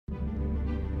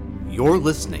You're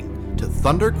listening to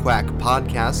Thunderquack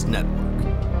Podcast Network.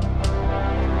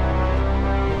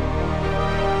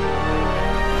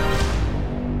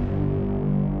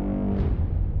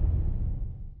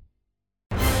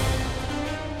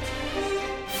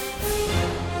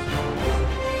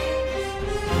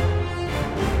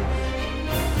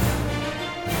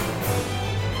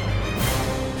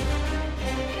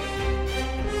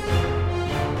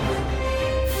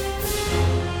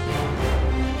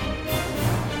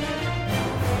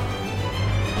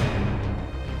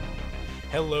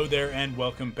 Hello there, and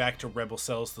welcome back to Rebel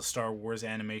Cells, the Star Wars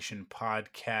animation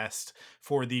podcast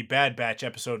for the Bad Batch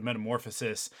episode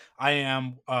Metamorphosis. I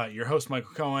am your host,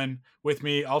 Michael Cohen. With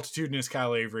me, altitudinous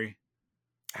Kyle Avery.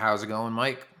 How's it going,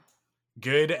 Mike?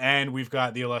 Good, and we've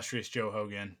got the illustrious Joe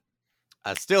Hogan.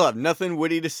 I still have nothing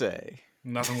witty to say.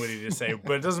 Nothing witty to say,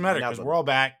 but it doesn't matter because we're all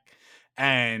back.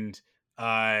 And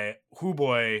who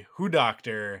boy, who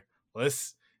doctor?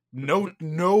 Let's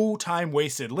no time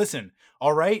wasted. Listen,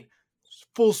 all right.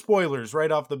 Full spoilers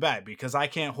right off the bat because I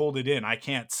can't hold it in. I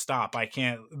can't stop. I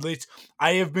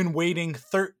have been waiting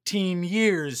 13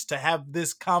 years to have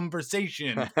this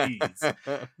conversation, please.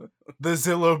 The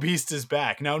Zillow Beast is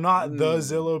back. Now, not the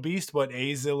Zillow Beast, but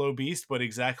a Zillow Beast, but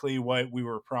exactly what we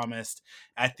were promised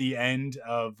at the end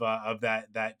of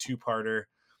that two-parter.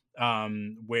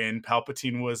 When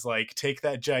Palpatine was like, take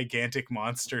that gigantic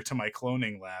monster to my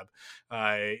cloning lab.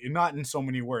 Not in so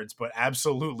many words, but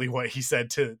absolutely what he said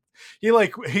to he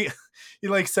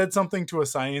said something to a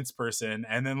science person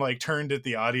and then like turned at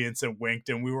the audience and winked,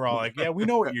 and we were all like, yeah, we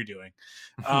know what you're doing.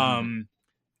 And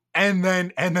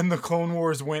then the Clone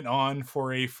Wars went on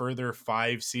for a further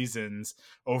 5 seasons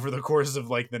over the course of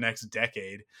like the next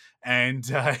decade. And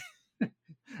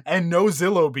no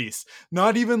Zillow Beast.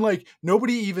 Not even like,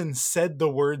 nobody even said the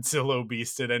word Zillow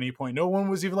Beast at any point. No one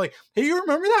was even like, hey, you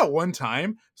remember that one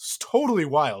time? It's totally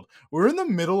wild. We're in the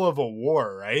middle of a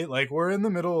war, right? Like, we're in the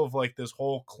middle of like this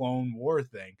whole clone war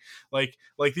thing. Like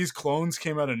these clones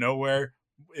came out of nowhere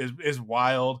is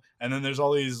wild. And then there's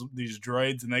all these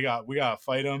droids and we gotta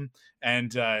fight them. And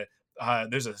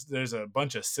there's a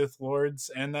bunch of Sith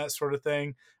Lords and that sort of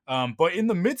thing. But in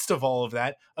the midst of all of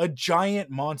that, a giant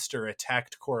monster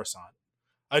attacked Coruscant.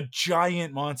 A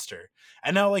giant monster.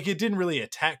 And now, like, it didn't really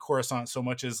attack Coruscant so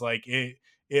much as, like, it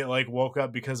like, woke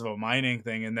up because of a mining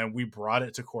thing, and then we brought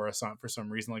it to Coruscant for some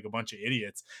reason, like a bunch of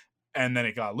idiots, and then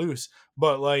it got loose.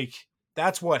 But, like,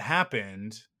 that's what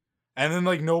happened. And then,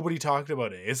 like, nobody talked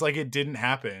about it. It's like it didn't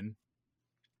happen.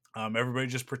 Everybody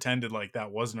just pretended like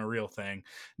that wasn't a real thing,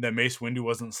 that Mace Windu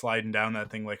wasn't sliding down that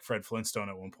thing like Fred Flintstone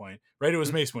at one point, right? It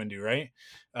was Mace Windu, right?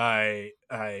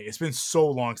 It's been so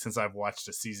long since I've watched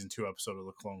a season 2 episode of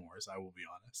the Clone Wars, I will be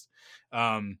honest.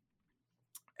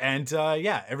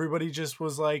 Yeah, everybody just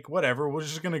was like, whatever, we're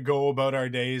just gonna go about our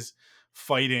days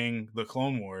fighting the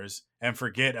Clone Wars and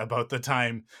forget about the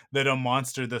time that a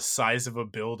monster the size of a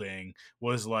building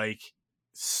was like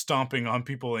stomping on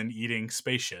people and eating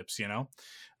spaceships, you know?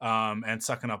 And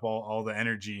sucking up all the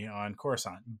energy on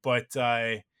Coruscant. But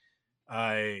I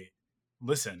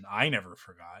listen, I never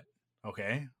forgot.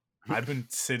 Okay. I've been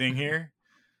sitting here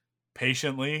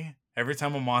patiently. Every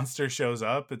time a monster shows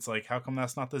up, it's like, how come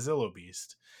that's not the Zillow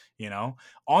Beast? You know,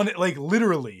 on it, like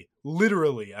literally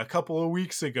a couple of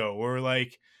weeks ago, we're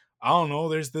like, I don't know,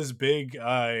 there's this big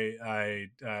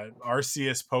Arceus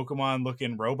Pokemon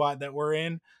looking robot that we're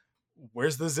in.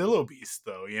 Where's the Zillow Beast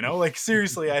though? You know, like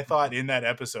seriously, I thought in that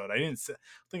episode, I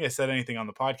think I said anything on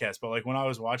the podcast, but like when I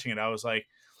was watching it, I was like, I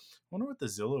wonder what the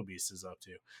Zillow Beast is up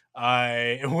to.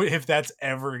 If that's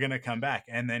ever going to come back.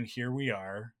 And then here we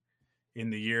are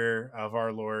in the year of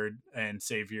our Lord and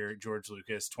Savior, George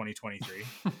Lucas, 2023.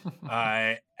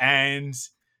 And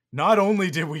not only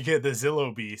did we get the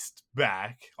Zillow Beast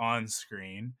back on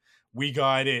screen, we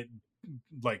got it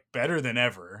like better than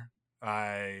ever.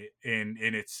 In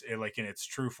its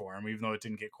true form, even though it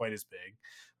didn't get quite as big,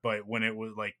 but when it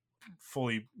was like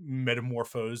fully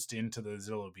metamorphosed into the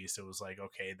Zillow Beast, it was like,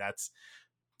 okay,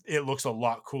 it looks a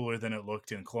lot cooler than it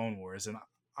looked in Clone Wars, and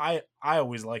I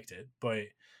always liked it, but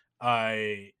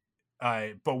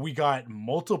but we got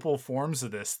multiple forms of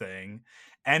this thing,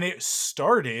 and it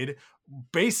started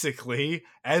basically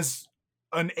as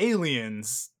an alien,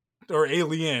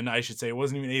 I should say. It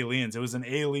wasn't even aliens, it was an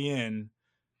alien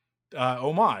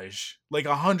homage, like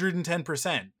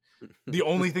 110%. The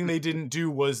only thing they didn't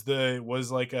do was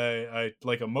like a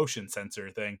motion sensor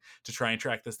thing to try and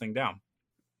track this thing down,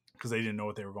 because they didn't know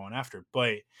what they were going after.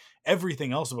 But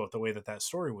everything else about the way that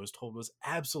story was told was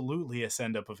absolutely a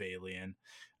send up of Alien,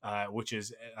 which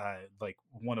is like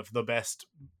one of the best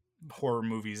horror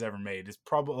movies ever made. It's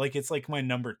probably like it's like my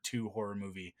number 2 horror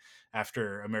movie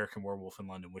after American Werewolf in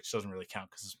London, which doesn't really count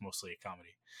because it's mostly a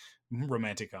comedy,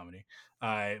 romantic comedy.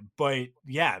 But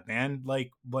yeah, man,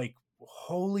 like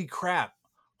holy crap,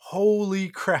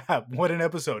 what an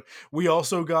episode. We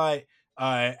also got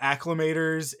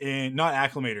acclimators in not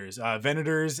acclimators,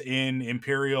 venators in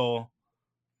Imperial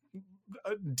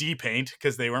depaint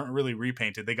because they weren't really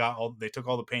repainted. They took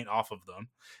all the paint off of them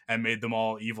and made them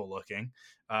all evil looking.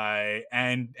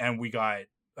 And we got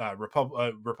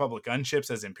Republic gunships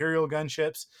as Imperial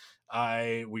gunships.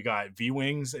 We got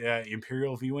V-wings,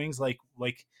 Imperial V-wings, like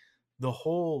the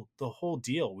whole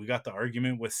deal. We got the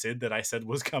argument with Sid that I said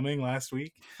was coming last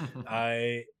week.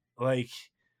 I like.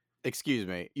 Excuse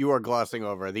me, you are glossing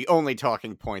over the only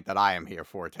talking point that I am here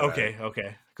for today.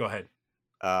 Okay, go ahead.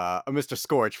 Mr.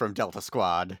 Scorch from Delta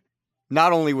Squad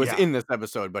not only was Yeah. in this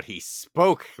episode, but he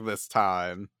spoke this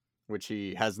time, which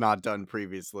he has not done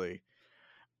previously.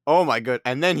 Oh my good.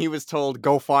 And then he was told,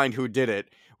 go find who did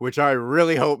it, which I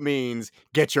really hope means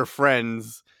get your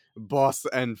friends, boss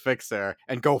and fixer,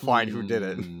 and go find who did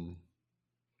it.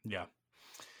 Yeah.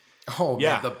 Oh,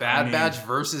 Yeah, man, the Bad Batch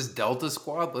versus Delta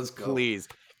Squad? Let's go. Please,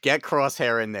 get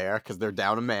Crosshair in there, because they're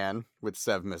down a man with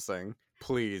Sev missing.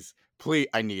 Please,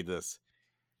 I need this.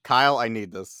 Kyle, I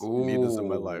need this. I need this in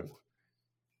my life.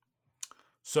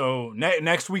 So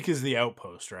next week is the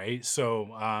Outpost, right? So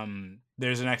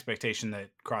there's an expectation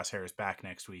that Crosshair is back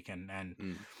next week, and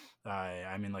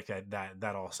I mean, like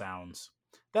that all sounds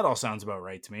about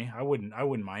right to me. I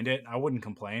wouldn't mind it. I wouldn't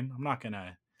complain. I'm not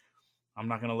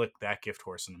gonna lick that gift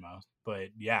horse in the mouth. But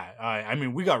yeah, I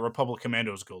mean, we got Republic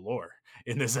Commandos galore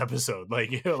in this episode.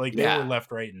 Like they were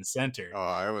left, right, and center.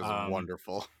 Oh, it was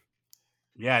wonderful.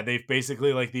 Yeah, they've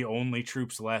basically like the only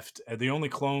troops left, the only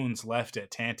clones left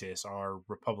at Tantis are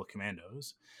Republic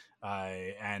Commandos,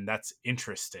 and that's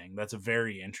interesting. That's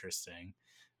very interesting.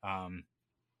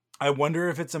 I wonder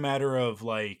if it's a matter of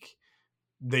like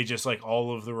they just like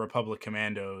all of the Republic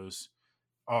Commandos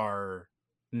are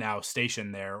now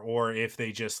stationed there, or if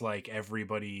they just like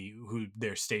everybody who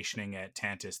they're stationing at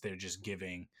Tantis, they're just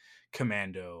giving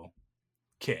commando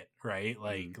kit, right?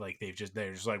 Like they're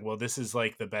just like, well, this is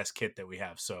like the best kit that we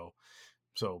have, so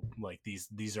like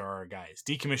these are our guys.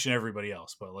 Decommission everybody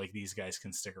else, but like these guys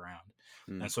can stick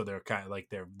around. And so they're kind of like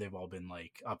they've all been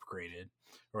like upgraded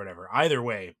or whatever. Either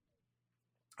way,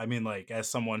 I mean, like as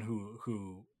someone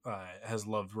who has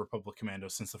loved Republic Commando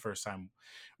since the first time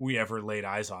we ever laid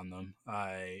eyes on them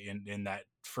in that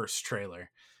first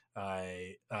trailer,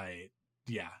 my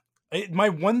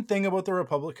one thing about the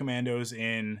Republic Commandos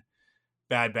in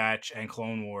Bad Batch and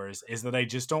Clone Wars is that I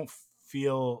just don't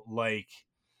feel like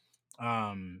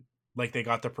they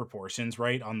got the proportions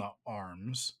right on the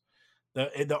arms.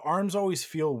 The arms always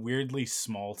feel weirdly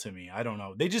small to me. I don't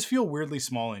know. They just feel weirdly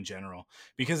small in general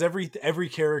because every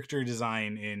character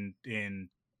design in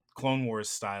Clone Wars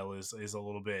style is a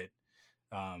little bit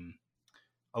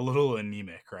a little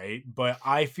anemic, right? But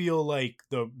I feel like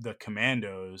the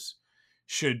Commandos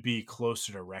should be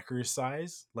closer to Wrecker's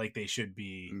size. Like they should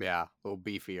be a little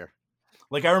beefier.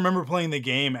 Like I remember playing the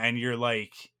game and you're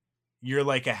like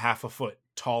a half a foot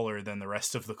taller than the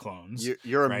rest of the clones.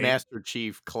 You're right? a Master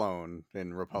Chief clone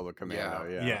in Republic Commando.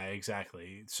 Yeah,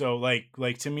 exactly. So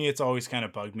like to me, it's always kind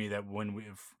of bugged me that when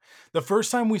the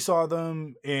first time we saw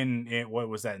them in what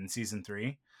was that in season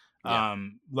 3,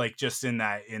 like just in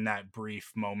that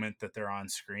brief moment that they're on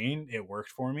screen, it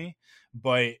worked for me.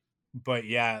 But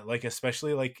yeah, like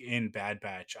especially like in Bad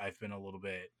Batch, I've been a little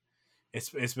bit. It's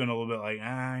been a little bit like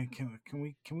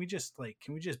can we just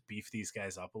beef these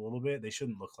guys up a little bit? They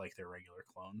shouldn't look like they're regular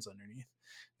clones underneath.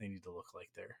 They need to look like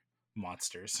they're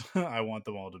monsters. I want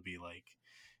them all to be like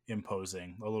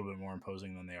imposing, a little bit more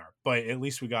imposing than they are. But at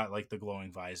least we got like the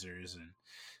glowing visors and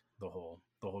the whole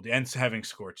and having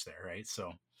Scorch there, right?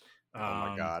 So oh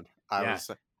my god.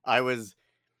 I was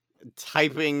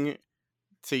typing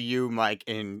to you, Mike,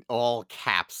 in all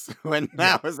caps when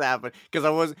that was happening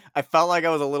because I felt like I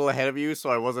was a little ahead of you,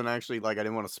 so I wasn't actually like I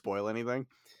didn't want to spoil anything.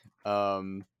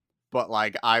 But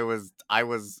like I was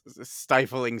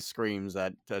stifling screams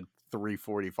at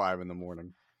 3:45 in the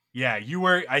morning. Yeah, you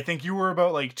were. I think you were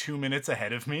about like 2 minutes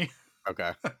ahead of me.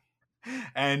 Okay.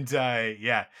 And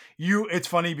it's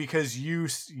funny because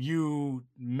you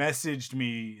messaged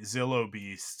me Zillow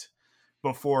Beast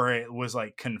before it was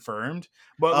like confirmed,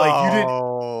 but like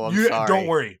you don't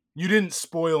worry, you didn't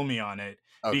spoil me on it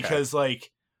because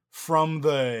like from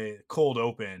the cold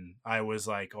open I was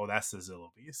like, oh, that's the Zillow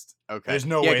Beast. Okay, there's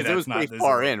no way that's it was not pretty the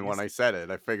far Zillow in Beast. when I said it.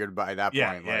 I figured by that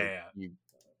point you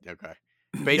okay.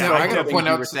 Based Yeah, on I gotta what point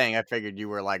you out were saying, I figured you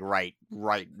were like right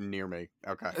near me.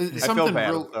 Okay, I something feel bad.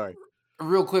 real, I'm sorry.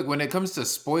 Real quick, when it comes to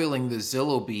spoiling the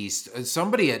Zillow Beast,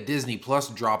 somebody at Disney Plus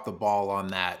dropped the ball on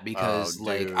that Oh, because,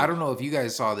 like, I dude. don't know if you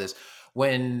guys saw this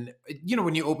when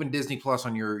when you open Disney Plus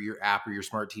on your app or your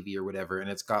smart TV or whatever, and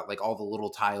it's got like all the little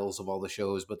tiles of all the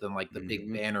shows, but then like the big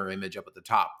Mhm. banner image up at the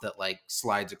top that like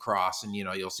slides across, and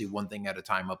you'll see one thing at a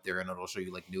time up there, and it'll show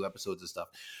you like new episodes and stuff.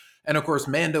 And of course,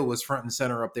 Mando was front and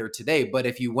center up there today. But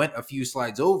if you went a few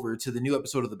slides over to the new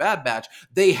episode of The Bad Batch,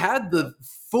 they had the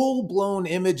full blown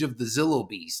image of the Zillow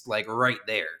Beast, like right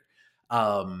there.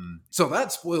 So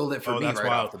that spoiled it for me That's right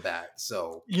wild. off the bat.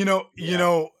 So You know,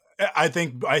 yeah. I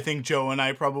think Joe and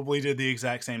I probably did the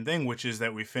exact same thing, which is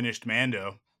that we finished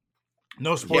Mando.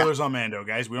 No Yeah. spoilers on Mando,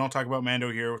 guys. We don't talk about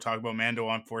Mando here. We'll talk about Mando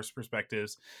on Forced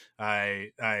Perspectives. But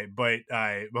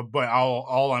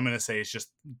all I'm gonna say is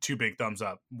just two big thumbs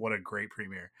up. What a great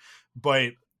premiere.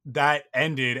 But that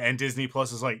ended, and Disney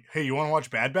Plus is like, "Hey, you want to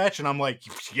watch Bad Batch?" And I'm like,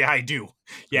 "Yeah, I do.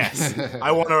 Yes,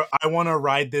 I wanna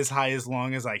ride this high as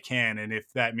long as I can. And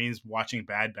if that means watching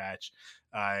Bad Batch,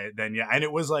 then yeah." And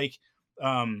it was like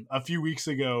a few weeks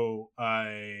ago,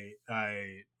 I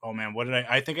oh man, what did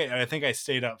I think I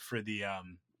stayed up for the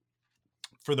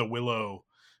Willow,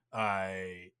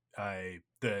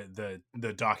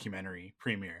 the documentary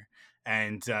premiere,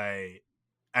 and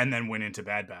and then went into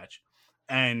Bad Batch,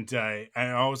 and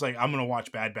I was like, I'm gonna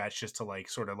watch Bad Batch just to like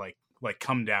sort of like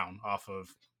come down off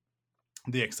of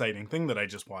the exciting thing that I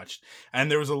just watched. And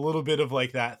there was a little bit of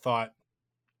like that thought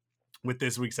with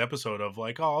this week's episode of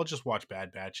like, oh, I'll just watch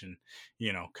Bad Batch and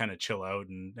kind of chill out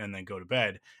and then go to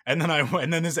bed. And then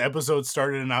and then this episode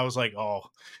started, and I was like, oh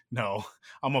no,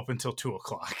 I'm up until 2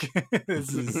 o'clock.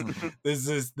 This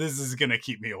is gonna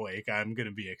keep me awake. I'm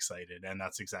gonna be excited, and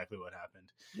that's exactly what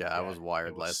happened. Yeah, I was wired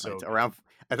it was last so night. good. Around,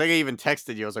 I think I even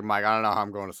texted you. I was like, Mike, I don't know how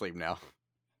I'm going to sleep now.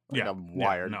 Like, I'm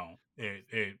wired. No,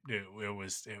 it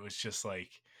was just like,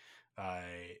 I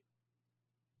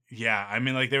yeah, I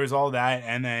mean, like there was all that,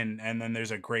 and then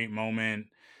there's a great moment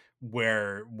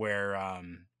where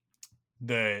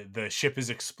the ship is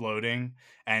exploding,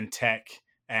 and Tech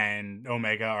and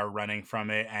Omega are running from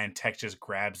it, and Tech just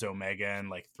grabs Omega and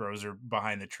like throws her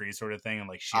behind the tree, sort of thing, and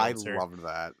like I shields her. loved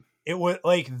that. It was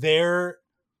like there.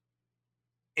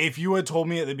 If you had told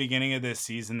me at the beginning of this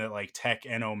season that like Tech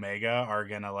and Omega are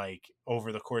gonna like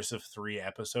over the course of 3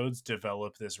 episodes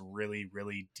develop this really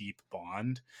really deep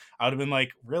bond, I would have been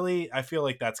like, really? I feel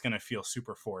like that's gonna feel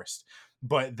super forced.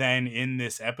 But then in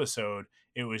this episode,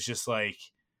 it was just like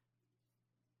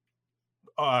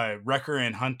Wrecker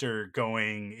and Hunter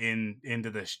going into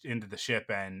the ship,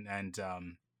 and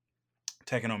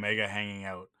Tech and Omega hanging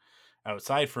out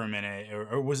outside for a minute,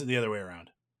 or was it the other way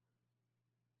around?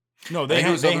 No, I think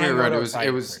it was the they other way hang out around. outside It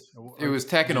at was first. it was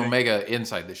Tech and Omega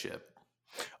inside the ship.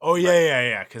 Oh yeah, Right.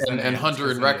 yeah. Because And Hunter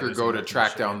and Wrecker go to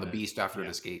track down the beast after it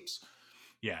escapes.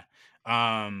 Yeah,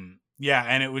 yeah,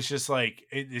 and it was just like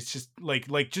it's just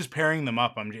like just pairing them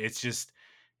up. It's just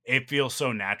it feels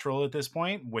so natural at this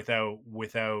point without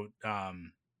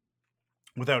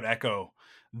Echo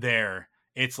there.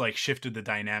 It's like shifted the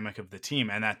dynamic of the team,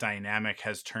 and that dynamic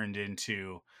has turned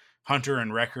into Hunter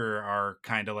and Wrecker are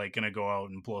kind of like going to go out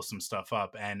and blow some stuff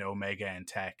up, and Omega and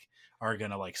Tech are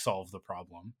going to like solve the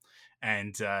problem.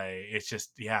 And it's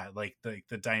just, yeah, like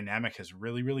the dynamic has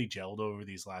really really gelled over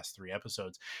these last 3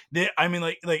 episodes. I mean,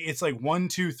 like it's like 1,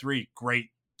 2, 3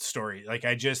 great story. Like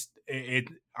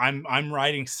I'm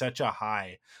riding such a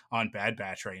high on Bad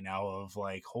Batch right now of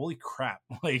like, holy crap.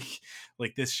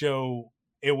 Like this show,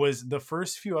 it was the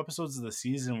first few episodes of the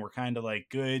season were kind of like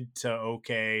good to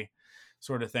okay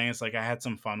sort of thing. It's like I had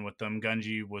some fun with them.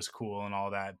 Gunji was cool and all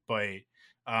that,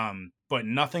 but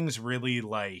nothing's really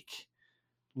like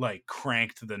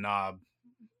cranked the knob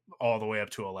all the way up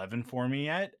to 11 for me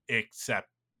yet, except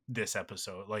this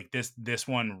episode. Like this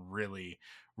one really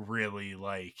really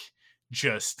like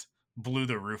just blew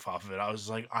the roof off of it. I was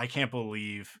like, I can't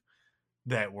believe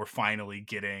that we're finally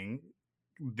getting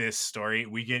this story.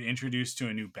 We get introduced to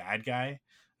a new bad guy,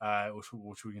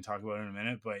 which we can talk about in a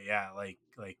minute. But yeah,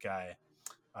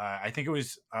 I think it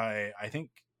was I think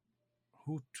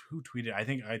who tweeted. I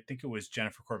think it was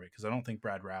Jennifer Corbett, because I don't think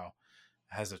Brad Rao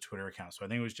has a Twitter account. So I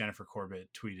think it was Jennifer Corbett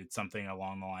tweeted something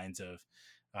along the lines of,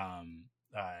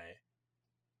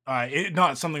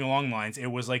 not something along the lines. It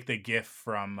was like the gif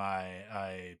from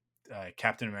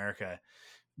Captain America,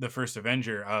 the first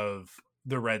Avenger, of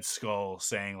the Red Skull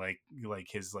saying like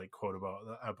his like quote about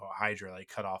Hydra, like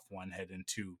cut off one head and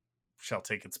two shall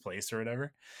take its place or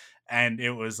whatever. And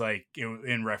it was like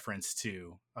in reference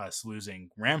to us losing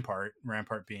Rampart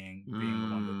being the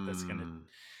one that's gonna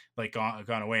like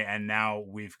gone away, and now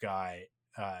we've got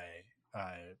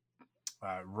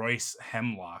Royce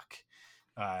Hemlock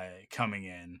coming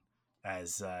in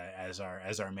as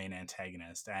our main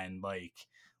antagonist. And like,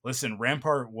 listen,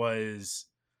 Rampart was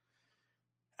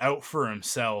out for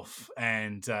himself,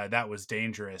 and that was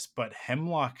dangerous. But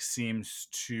Hemlock seems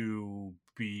to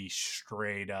be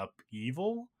straight up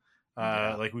evil.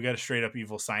 Like, we got a straight up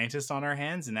evil scientist on our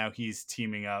hands, and now he's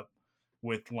teaming up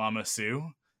with Lama Su,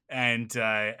 and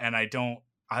I don't.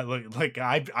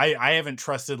 I haven't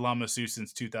trusted Lama Su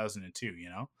since 2002. You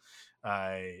know,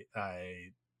 I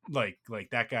like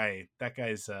that guy. That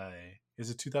guy's is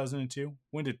it 2002?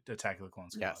 When did Attack of the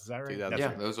Clones come out? Is that right? That's Yeah,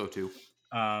 right. those are two.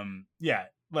 Yeah,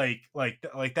 like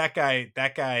that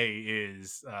guy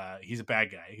is he's a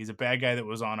bad guy. He's a bad guy that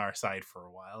was on our side for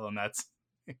a while, and that's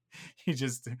he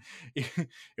just it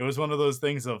was one of those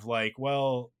things of like,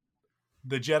 well,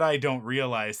 the Jedi don't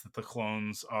realize that the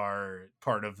clones are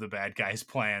part of the bad guy's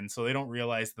plan, so they don't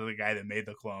realize that the guy that made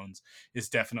the clones is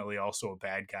definitely also a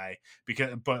bad guy.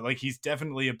 But like, he's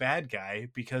definitely a bad guy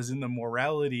because in the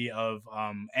morality of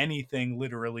anything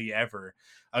literally ever,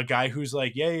 a guy who's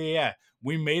like, yeah,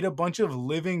 we made a bunch of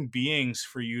living beings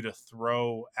for you to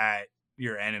throw at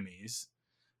your enemies.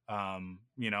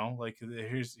 Like,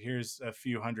 here's a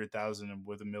few 100,000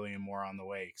 with a million more on the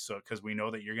way, so because we know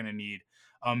that you're going to need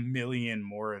a million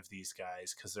more of these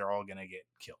guys because they're all going to get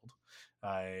killed.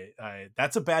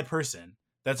 That's a bad person.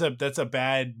 That's a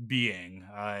bad being.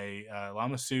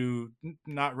 Lama Su,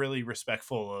 not really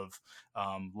respectful of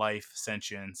life,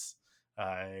 sentience,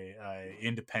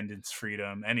 independence,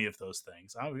 freedom, any of those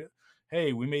things.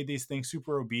 Hey, we made these things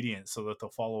super obedient so that they'll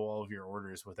follow all of your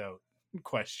orders without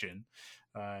question.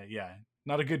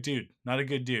 Not a good dude. All the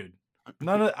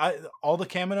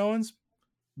Kaminoans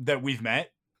that we've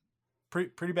met,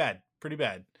 pretty bad.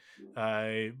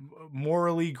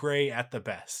 Morally gray at the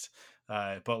best.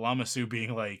 But Lama Su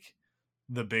being like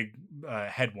the big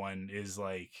head one is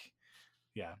like,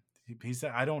 yeah,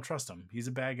 I don't trust him. He's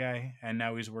a bad guy, and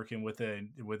now he's working with a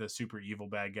super evil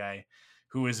bad guy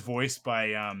who is voiced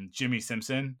by Jimmy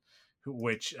Simpson,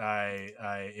 which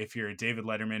if you're a David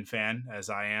Letterman fan, as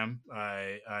I am,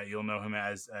 you'll know him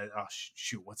as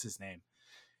what's his name?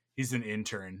 He's an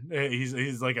intern.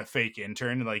 He's like a fake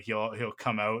intern. Like, he'll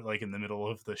come out like in the middle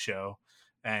of the show,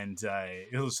 and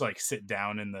he'll just like sit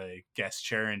down in the guest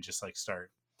chair and just like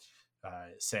start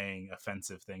saying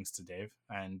offensive things to Dave,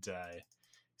 and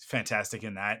fantastic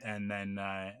in that. And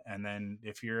then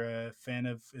if you're a fan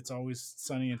of It's Always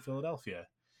Sunny in Philadelphia,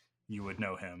 you would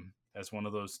know him as one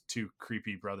of those two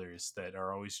creepy brothers that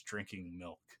are always drinking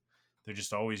milk. They're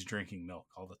just always drinking milk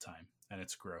all the time, and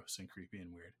it's gross and creepy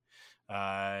and weird.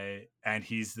 And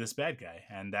he's this bad guy,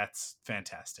 and that's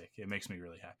fantastic. It makes me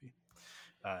really happy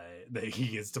that he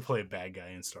gets to play a bad guy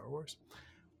in Star Wars.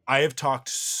 I have talked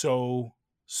so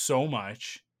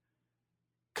much.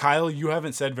 Kyle, you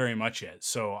haven't said very much yet,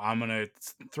 so I'm gonna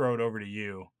throw it over to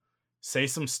you. Say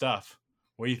some stuff.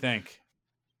 What do you think?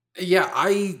 Yeah,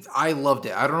 I loved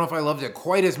it. I don't know if I loved it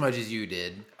quite as much as you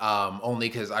did, only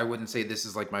because I wouldn't say this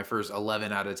is like my first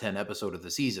 11 out of 10 episode of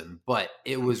the season, but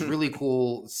it was really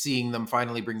cool seeing them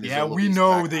finally bring the Zilla we Beast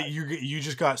know back that out. you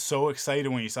just got so excited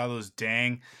when you saw those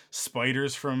dang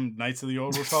spiders from Knights of the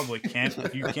Old Republic.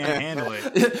 You can't handle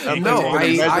it. No,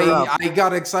 I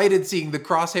got excited seeing the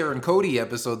Crosshair and Cody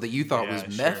episode that you thought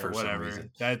was meh for some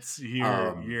reason. That's he's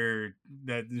retconning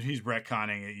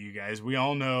it, you guys. We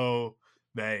all know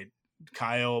that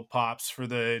Kyle pops for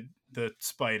the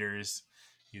spiders.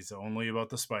 He's only about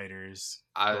the spiders.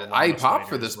 I pop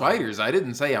for the spiders. I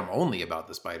didn't say I'm only about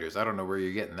the spiders. I don't know where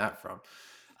you're getting that from.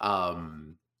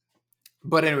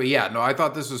 But anyway, yeah, no, I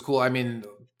thought this was cool. I mean,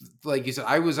 like you said,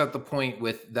 I was at the point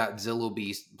with that Zilla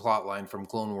Beast plotline from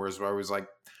Clone Wars where I was like,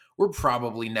 we're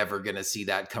probably never going to see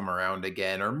that come around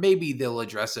again. Or maybe they'll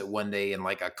address it one day in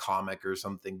like a comic or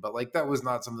something. But like, that was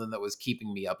not something that was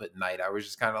keeping me up at night. I was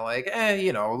just kind of like,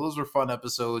 those were fun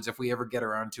episodes. If we ever get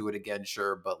around to it again,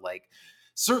 sure. But like,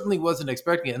 certainly wasn't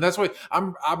expecting it. And that's why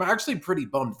I'm actually pretty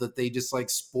bummed that they just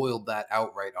like spoiled that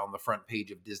outright on the front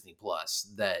page of Disney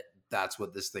Plus, that's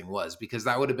what this thing was, because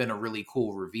that would have been a really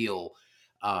cool reveal.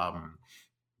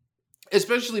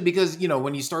 Especially because,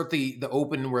 when you start the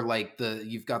open where like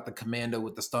you've got the commando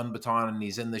with the stun baton and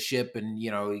he's in the ship and,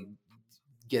 he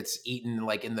gets eaten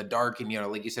like in the dark. And,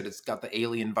 like you said, it's got the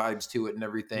alien vibes to it and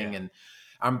everything. Yeah. And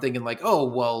I'm thinking like,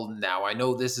 oh, well, now I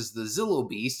know this is the Zillo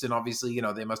Beast. And obviously,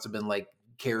 they must have been like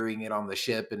carrying it on the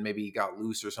ship and maybe he got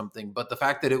loose or something. But the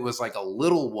fact that it was like a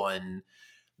little one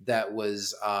that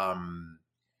was, of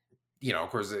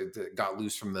course, it got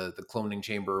loose from the cloning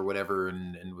chamber or whatever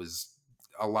and was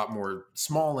a lot more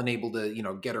small and able to,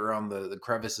 get around the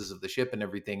crevices of the ship and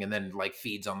everything, and then like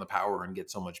feeds on the power and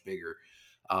gets so much bigger.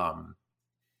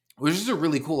 which is a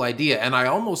really cool idea. And I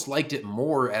almost liked it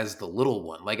more as the little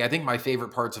one. Like, I think my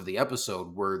favorite parts of the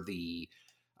episode were the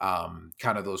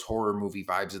kind of those horror movie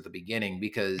vibes at the beginning,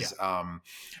 because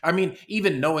I mean,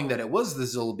 even knowing that it was the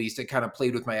Zilla Beast, it kind of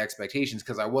played with my expectations,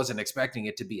 because I wasn't expecting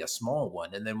it to be a small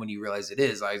one. And then when you realize it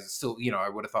is, I still, I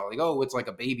would have thought like, oh, it's like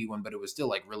a baby one, but it was still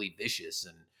like really vicious.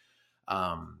 And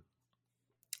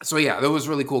so yeah, that was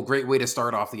really cool. Great way to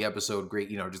start off the episode. Great,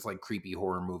 just like creepy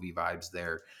horror movie vibes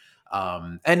there.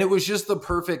 And it was just the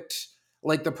perfect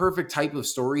type of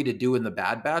story to do in the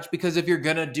Bad Batch, because if you're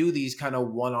gonna do these kind of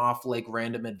one-off, like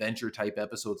random adventure type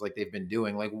episodes like they've been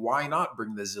doing, like why not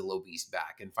bring the Zillo Beast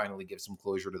back and finally give some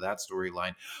closure to that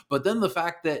storyline? But then the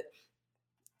fact that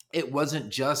it wasn't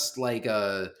just like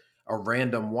a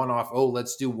random one-off, oh,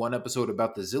 let's do one episode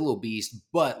about the Zillo Beast,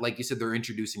 but like you said, they're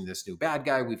introducing this new bad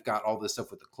guy. We've got all this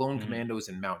stuff with the clone commandos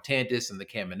and Mount Tantus and the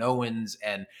Kaminoans,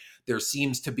 and there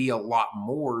seems to be a lot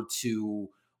more to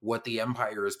what the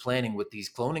Empire is planning with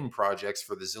these cloning projects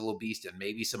for the Zillo Beast, and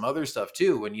maybe some other stuff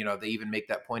too. And they even make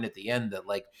that point at the end that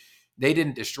like they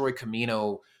didn't destroy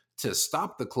Kamino to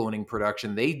stop the cloning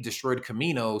production. They destroyed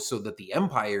Kamino so that the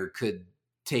Empire could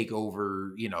take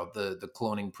over, the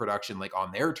cloning production like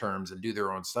on their terms and do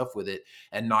their own stuff with it,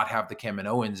 and not have the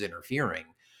Kaminoans interfering.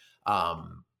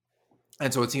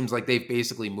 And so it seems like they've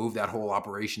basically moved that whole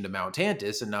operation to Mount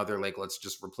Tantus, and now they're like, let's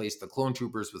just replace the clone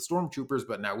troopers with stormtroopers,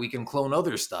 but now we can clone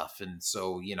other stuff. And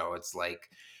so, it's like,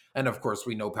 and of course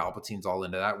we know Palpatine's all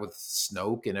into that with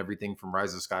Snoke and everything from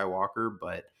Rise of Skywalker,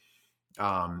 but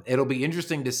it'll be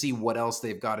interesting to see what else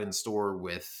they've got in store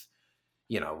with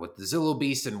with the Zillo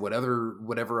Beast and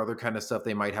whatever other kind of stuff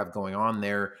they might have going on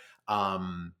there.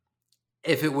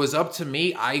 If it was up to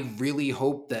me, I really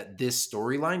hope that this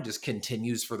storyline just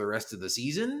continues for the rest of the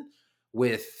season,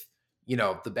 with,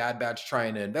 the Bad Batch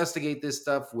trying to investigate this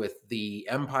stuff, with the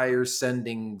Empire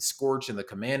sending Scorch and the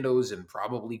Commandos and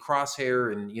probably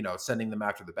Crosshair and, sending them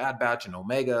after the Bad Batch and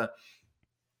Omega.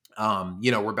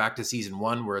 We're back to season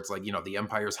 1 where it's like, the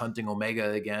Empire's hunting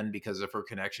Omega again because of her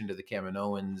connection to the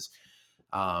Kaminoans.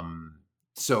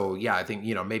 So yeah, I think,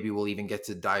 maybe we'll even get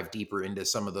to dive deeper into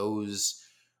some of those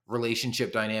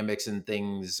relationship dynamics and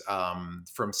things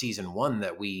from season 1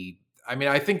 that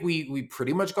I think we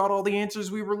pretty much got all the answers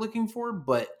we were looking for,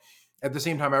 but at the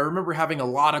same time, I remember having a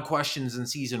lot of questions in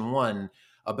season 1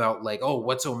 about like, oh,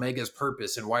 what's Omega's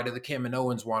purpose and why do the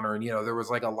Kaminoans want her? And, there was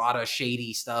like a lot of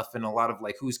shady stuff and a lot of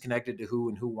like who's connected to who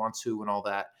and who wants who and all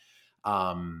that.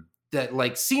 That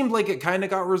like seemed like it kind of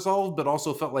got resolved, but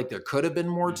also felt like there could have been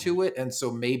more to it. And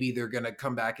so maybe they're going to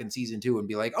come back in season 2 and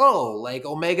be like, oh, like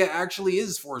Omega actually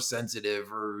is force sensitive,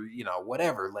 or,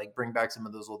 whatever, like bring back some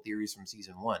of those old theories from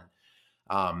season 1.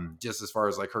 Just as far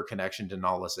as like her connection to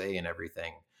Nala Se and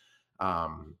everything.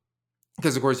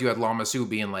 Because of course you had Lama Su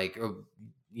being like,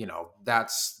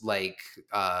 that's like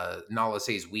Nala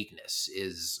Se's weakness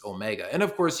is Omega. And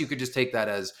of course you could just take that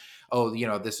as, oh,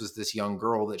 this was this young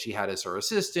girl that she had as her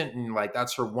assistant, and like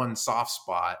that's her one soft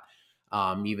spot,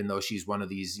 even though she's one of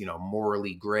these,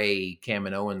 morally gray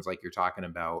Kaminoans like you're talking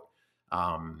about,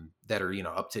 that are,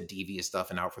 up to devious stuff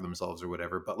and out for themselves or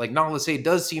whatever. But like Nala Se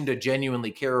does seem to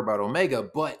genuinely care about Omega,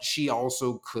 but she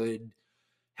also could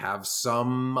have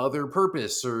some other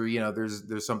purpose, or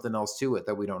there's something else to it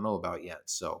that we don't know about yet.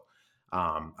 So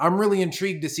I'm really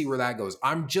intrigued to see where that goes.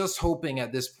 I'm just hoping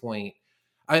at this point,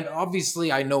 and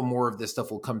obviously I know more of this stuff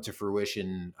will come to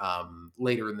fruition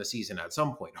later in the season at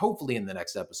some point, hopefully in the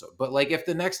next episode. But like if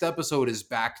the next episode is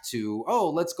back to, oh,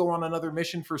 let's go on another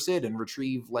mission for Sid and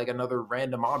retrieve like another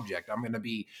random object, I'm going to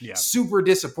be super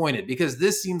disappointed, because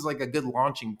this seems like a good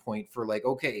launching point for like,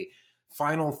 okay,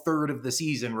 final third of the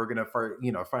season, we're going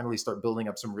to finally start building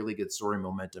up some really good story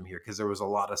momentum here, because there was a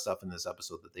lot of stuff in this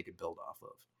episode that they could build off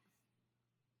of.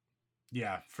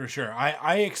 Yeah, for sure.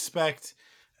 I expect,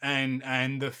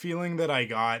 and the feeling that I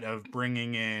got of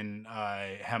bringing in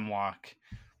Hemlock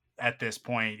at this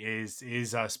point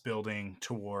is us building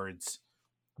towards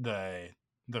the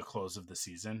close of the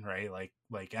season, right?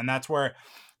 Like, and that's where I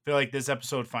feel like this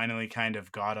episode finally kind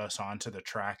of got us onto the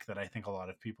track that I think a lot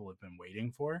of people have been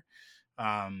waiting for.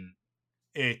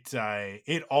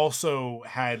 It also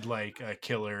had like a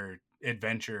killer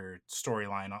adventure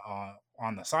storyline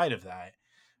on the side of that,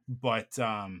 but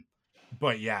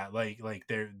yeah, like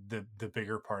the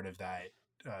bigger part of that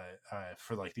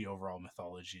for like the overall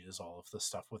mythology is all of the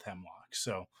stuff with Hemlock.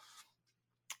 So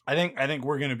I think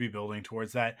we're going to be building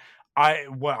towards that.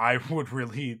 What I would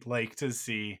really like to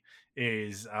see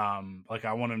is like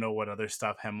I want to know what other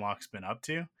stuff Hemlock's been up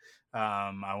to.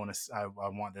 I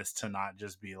want this to not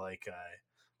just be like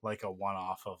a one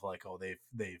off of like, oh,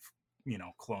 they've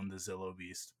cloned the Zillo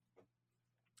Beast.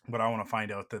 but I want to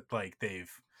find out that like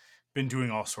they've been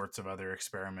doing all sorts of other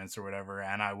experiments or whatever,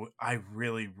 and I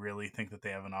really really think that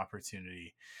they have an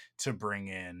opportunity to bring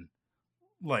in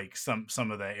like some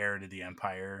of the heir to the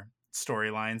empire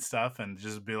storyline stuff and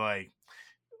just be like,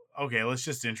 okay, let's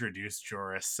just introduce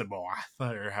Joris Sabaoth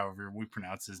or however we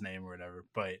pronounce his name or whatever.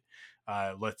 But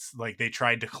let's like they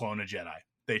tried to clone a Jedi.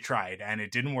 They tried and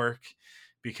it didn't work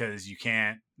because you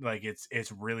can't like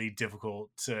it's really difficult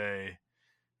to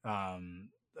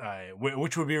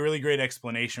which would be a really great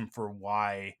explanation for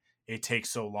why it takes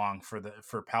so long for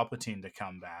Palpatine to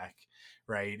come back,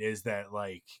 right? Is that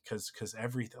like because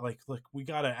everything like look, we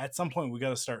gotta at some point we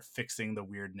gotta start fixing the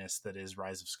weirdness that is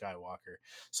Rise of Skywalker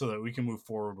so that we can move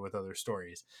forward with other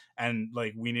stories. And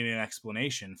like we need an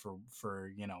explanation for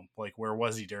like where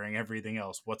was he during everything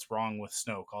else? What's wrong with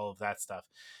Snoke? All of that stuff,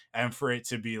 and for it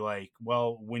to be like,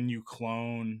 well,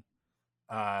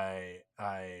 I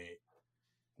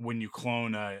when you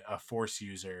clone a force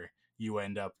user, you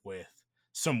end up with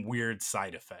some weird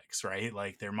side effects, right?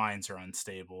 Like their minds are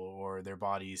unstable or their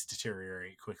bodies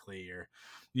deteriorate quickly or,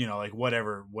 like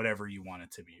whatever you want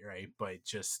it to be. Right. But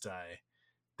just,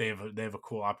 they have a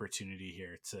cool opportunity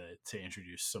here to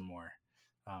introduce some more,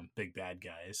 big bad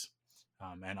guys,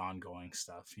 and ongoing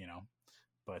stuff,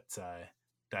 but,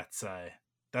 that's,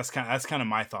 that's kind of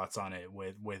my thoughts on it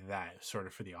with that sort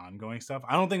of for the ongoing stuff.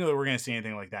 I don't think that we're going to see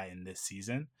anything like that in this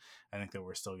season. I think that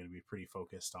we're still going to be pretty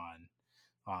focused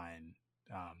on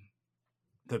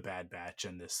the Bad Batch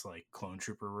and this like clone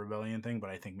trooper rebellion thing. But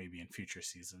I think maybe in future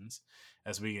seasons,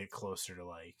 as we get closer to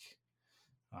like,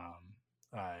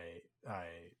 I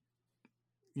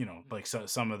like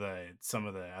some of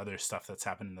the other stuff that's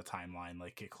happened in the timeline,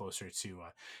 like get closer to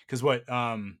because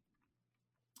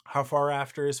how far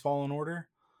after is Fallen Order?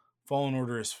 Fallen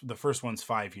Order is the first one's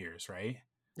 5 years, right?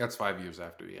 That's 5 years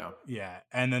after, yeah. Yeah,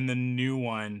 and then the new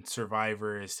one,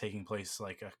 Survivor, is taking place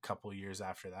like a couple years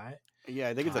after that. Yeah,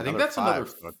 I think it's I think another that's 5.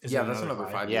 another. Is Yeah, it that's another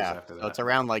another 5? 5 years Yeah, after so that. it's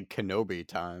around like Kenobi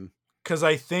time. Because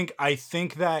I think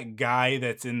that guy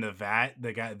that's in the vat,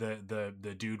 the guy,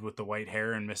 the dude with the white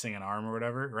hair and missing an arm or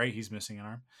whatever, right? He's missing an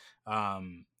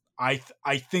arm.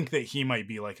 I think that he might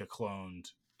be like a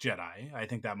cloned Jedi. I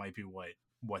think that might be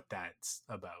what that's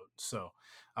about. So,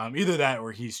 either that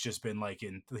or he's just been like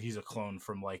he's a clone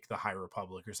from like the High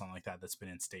Republic or something like that that's been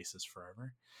in stasis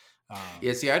forever.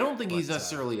 Yeah, see, I don't think he's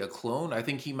necessarily a clone. I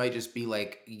think he might just be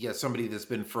like, somebody that's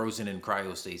been frozen in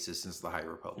cryostasis since the High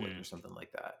Republic or something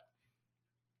like that.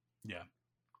 Yeah,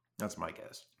 that's my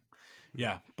guess.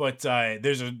 Yeah, but I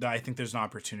think there's an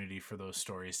opportunity for those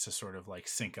stories to sort of like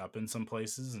sync up in some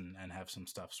places and have some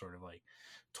stuff sort of like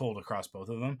told across both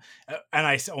of them. And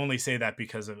I only say that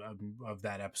because of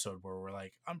that episode where we're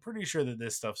like, I'm pretty sure that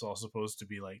this stuff's all supposed to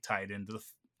be like tied into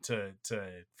to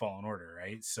Fallen Order,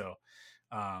 right? So,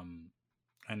 and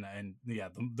yeah,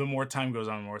 the more time goes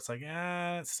on, the more it's like,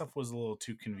 stuff was a little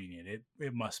too convenient.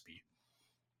 It must be.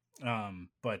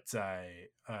 But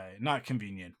not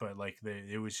convenient, but like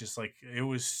it was just like it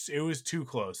was too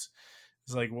close.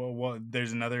 It's like, well,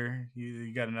 there's another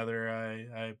you got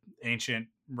another ancient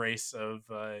race of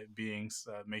beings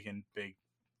making big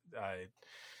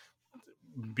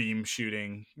beam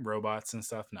shooting robots and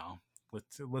stuff. No,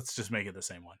 let's just make it the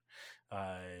same one.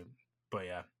 But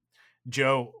yeah,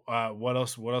 Joe, what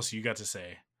else you got to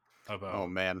say about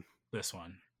this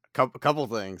one? Couple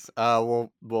things. Well,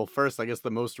 first, I guess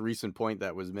the most recent point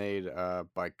that was made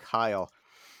by Kyle,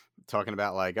 talking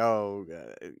about like, they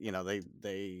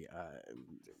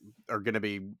are going to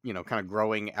be, kind of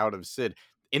growing out of Sid.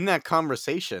 In that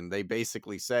conversation, they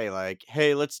basically say like,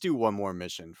 "Hey, let's do one more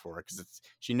mission for her because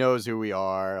she knows who we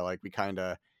are. Like, we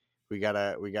gotta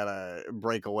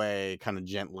break away kind of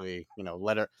gently,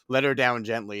 let her down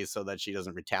gently so that she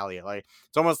doesn't retaliate. Like,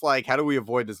 it's almost like, how do we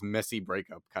avoid this messy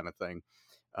breakup kind of thing?"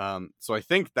 So I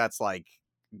think that's like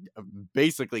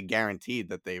basically guaranteed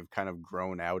that they've kind of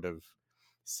grown out of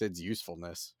Sid's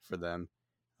usefulness for them.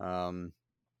 I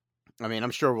mean,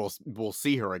 I'm sure we'll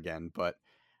see her again, but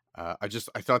I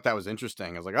thought that was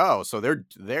interesting. I was like, oh, so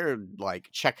they're like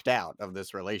checked out of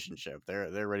this relationship.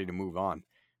 They're ready to move on.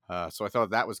 So I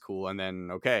thought that was cool. And then,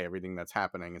 okay, everything that's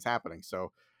happening is happening.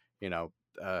 So,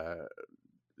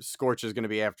 Scorch is going to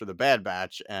be after the Bad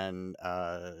Batch and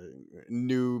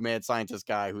new mad scientist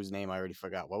guy whose name I already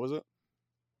forgot. What was it?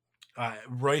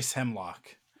 Royce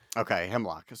Hemlock. Okay,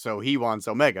 Hemlock. So he wants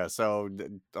Omega. So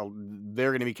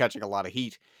they're going to be catching a lot of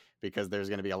heat because there's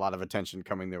going to be a lot of attention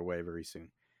coming their way very soon.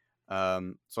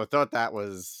 So I thought that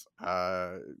was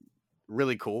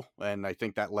really cool. And I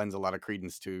think that lends a lot of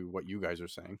credence to what you guys are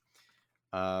saying.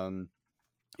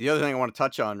 The other thing I want to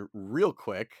touch on real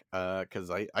quick,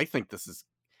 because I think this is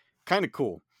kind of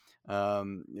cool.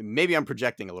 Maybe I'm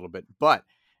projecting a little bit, but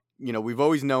we've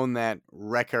always known that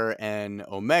Wrecker and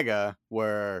Omega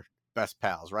were best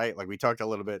pals, right? Like we talked a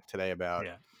little bit today about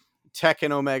Tech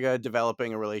and Omega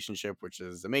developing a relationship, which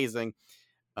is amazing.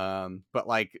 But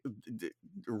like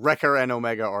Wrecker and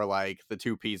Omega are like the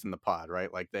two peas in the pod,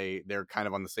 right? Like they're kind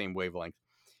of on the same wavelength.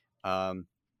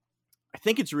 I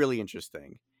think it's really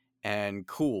interesting and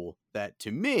cool that,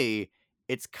 to me,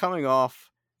 it's coming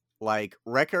off like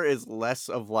Wrecker is less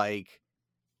of like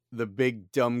the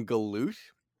big dumb galoot,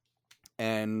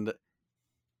 and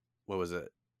what was it,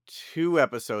 2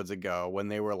 episodes ago when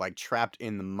they were like trapped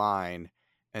in the mine,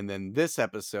 and then this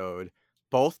episode,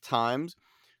 both times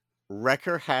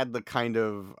Wrecker had the kind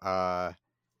of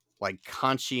like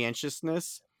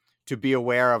conscientiousness to be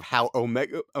aware of how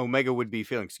Omega would be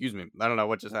feeling. Excuse me, I don't know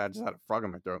what I just had a frog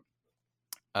in my throat.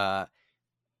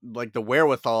 Like the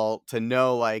wherewithal to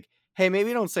know, like, hey,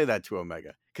 maybe don't say that to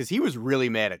Omega, because he was really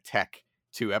mad at Tech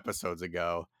 2 episodes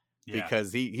ago,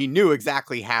 because he knew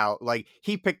exactly how, like,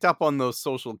 he picked up on those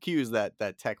social cues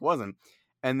that Tech wasn't.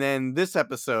 And then this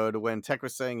episode, when Tech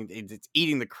was saying it's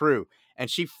eating the crew, and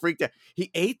she freaked out. He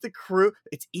ate the crew.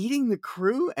 It's eating the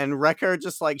crew, and Wrecker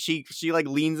just like she like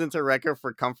leans into Wrecker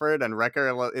for comfort, and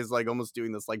Wrecker is like almost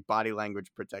doing this like body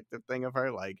language protective thing of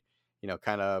her, like,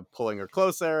 kind of pulling her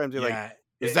closer and be like,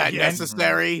 is that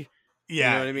necessary?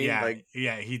 Yeah, you know what I mean? Yeah, like,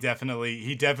 he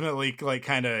definitely like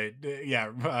kind of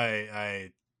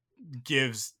I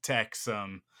gives Tech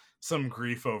some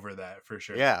grief over that for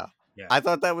sure. Yeah. I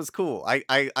thought that was cool.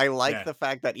 I like the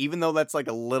fact that even though that's like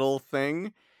a little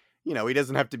thing, he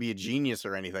doesn't have to be a genius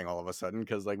or anything all of a sudden,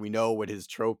 because like we know what his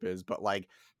trope is, but like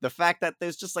the fact that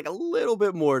there's just like a little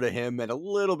bit more to him and a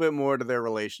little bit more to their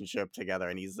relationship together,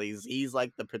 and he's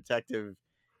like the protective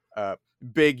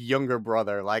big younger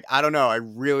brother. Like, I don't know, I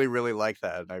really like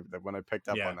that. And when I picked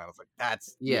up on that, I was like,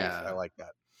 that's neat. I like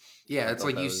that. Yeah, it's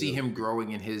like you see him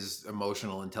growing in his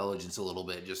emotional intelligence a little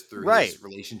bit just through his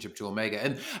relationship to Omega.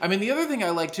 And I mean, the other thing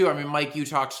I like too, I mean, Mike, you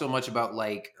talked so much about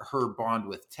like her bond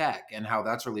with Tech and how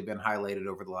that's really been highlighted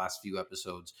over the last few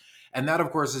episodes. And that,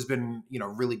 of course, has been,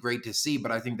 really great to see.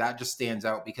 But I think that just stands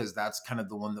out because that's kind of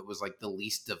the one that was like the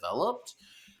least developed.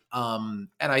 And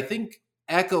I think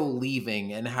Echo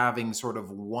leaving and having sort of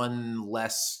one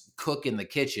less cook in the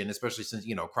kitchen, especially since,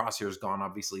 Crosshair's gone,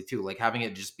 obviously, too, like having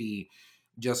it just be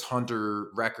just Hunter,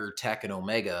 Wrecker, Tech, and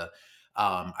Omega,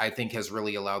 I think has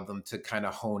really allowed them to kind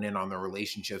of hone in on the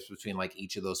relationships between like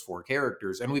each of those 4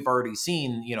 characters. And we've already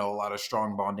seen, a lot of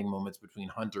strong bonding moments between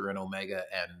Hunter and Omega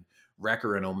and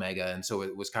Wrecker and Omega. And so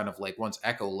it was kind of like once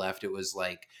Echo left, it was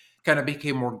like kind of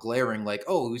became more glaring, like,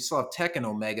 oh, we still have Tech and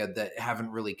Omega that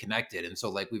haven't really connected. And so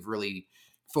like we've really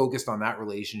focused on that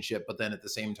relationship, but then at the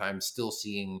same time still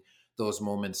seeing those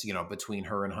moments, between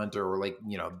her and Hunter, or like,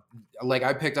 like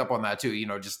I picked up on that too,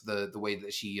 just the way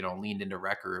that she, leaned into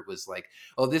Wrecker. It was like,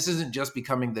 oh, this isn't just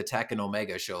becoming the Tech and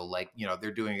Omega show. Like,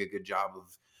 they're doing a good job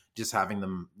of just having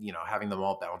them, having them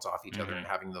all bounce off each other and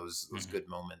having those good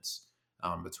moments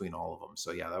between all of them.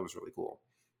 So yeah, that was really cool.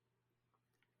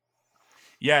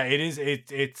 Yeah, it is.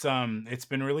 It's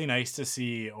been really nice to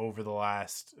see over the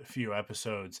last few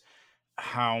episodes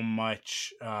how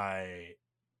much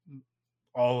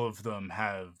all of them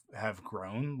have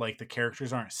grown. Like the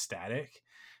characters aren't static.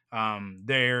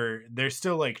 They're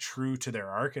still like true to their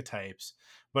archetypes,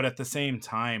 but at the same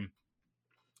time,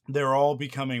 they're all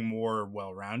becoming more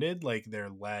well-rounded. Like they're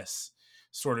less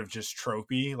sort of just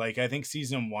tropey. Like I think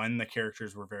season 1, the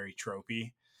characters were very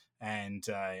tropey and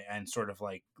sort of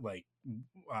like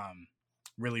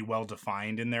really well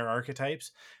defined in their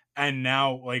archetypes. And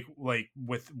now like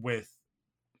with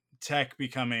Tech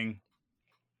becoming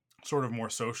sort of more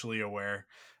socially aware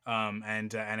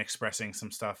and expressing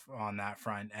some stuff on that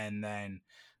front, and then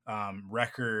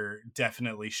Wrecker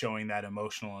definitely showing that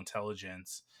emotional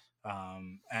intelligence,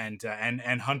 and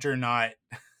Hunter not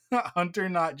Hunter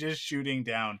not just shooting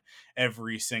down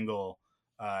every single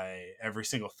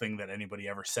thing that anybody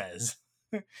ever says,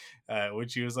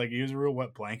 which he was a real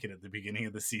wet blanket at the beginning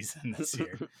of the season this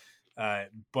year.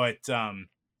 But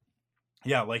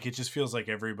yeah, like it just feels like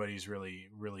everybody's really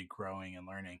growing and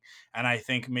learning. And I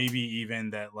think maybe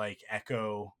even that like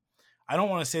Echo, I don't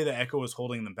want to say that Echo was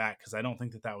holding them back, because I don't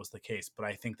think that was the case, but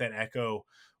I think that Echo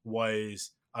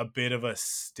was a bit of a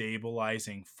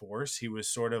stabilizing force. He was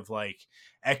sort of like,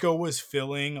 Echo was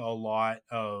filling a lot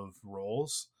of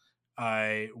roles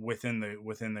within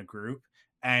the group,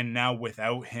 and now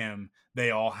without him they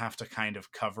all have to kind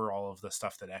of cover all of the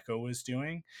stuff that Echo was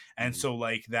doing. And so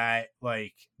like that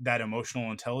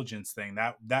emotional intelligence thing,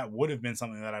 that would have been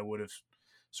something that I would have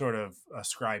sort of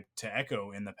ascribed to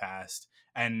Echo in the past,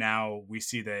 and now we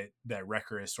see that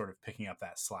Wrecker is sort of picking up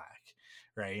that slack,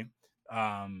 right?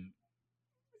 um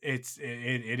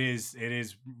it is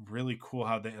really cool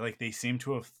how they seem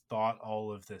to have thought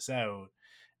all of this out.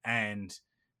 And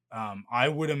I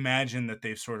would imagine that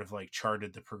they've sort of like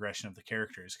charted the progression of the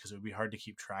characters, because it would be hard to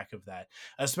keep track of that,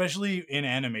 especially in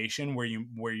animation where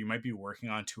you might be working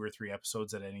on 2 or 3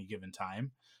 episodes at any given time,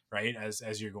 right,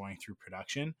 as you're going through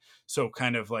production. So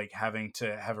kind of like having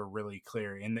to have a really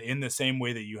clear, in the same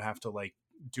way that you have to like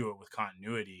do it with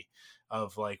continuity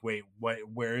of like, wait,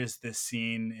 where is this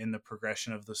scene in the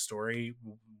progression of the story?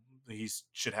 He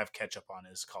should have ketchup on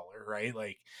his collar, right?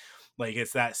 Like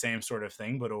it's that same sort of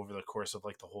thing, but over the course of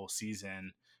like the whole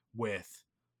season with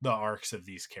the arcs of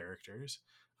these characters.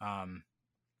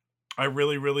 I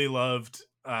really loved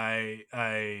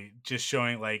I just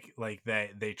showing like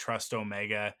that they trust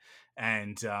Omega,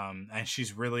 and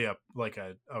she's really a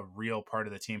real part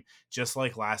of the team, just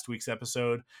like last week's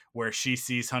episode where she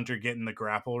sees Hunter getting the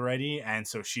grapple ready, and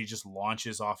so she just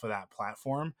launches off of that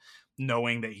platform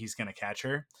knowing that he's going to catch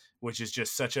her, which is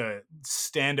just such a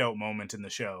standout moment in the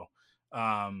show.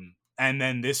 And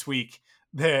then this week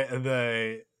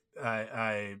I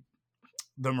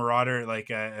the Marauder,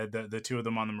 the two of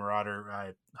them on the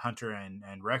Marauder, Hunter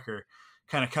and Wrecker,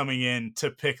 kind of coming in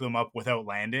to pick them up without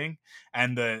landing,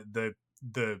 and the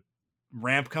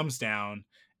ramp comes down,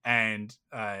 and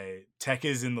Tech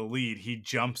is in the lead. He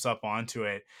jumps up onto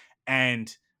it,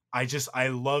 and I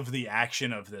love the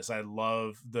action of this. I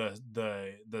love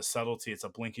the subtlety. It's a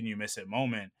blink and you miss it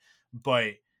moment,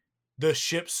 but the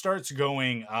ship starts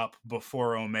going up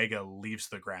before Omega leaves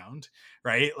the ground,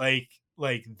 right?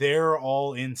 Like they're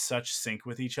all in such sync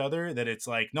with each other that it's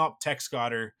like, nope, Tech's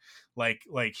got her. Like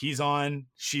he's on,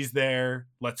 she's there,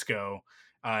 let's go.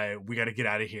 We got to get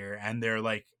out of here. And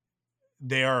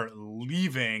they are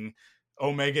leaving.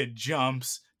 Omega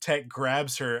jumps, Tech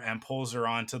grabs her and pulls her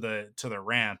onto the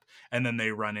ramp, and then they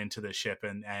run into the ship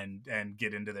and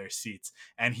get into their seats.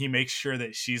 And he makes sure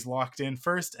that she's locked in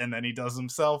first, and then he does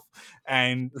himself.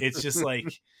 And it's just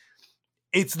like,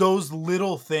 it's those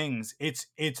little things. It's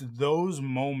those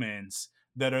moments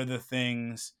that are the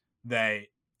things that,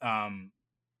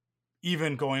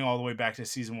 even going all the way back to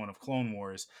season 1 of Clone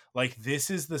Wars, like this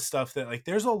is the stuff that, like,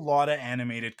 there's a lot of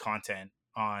animated content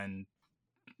on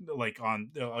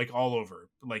all over.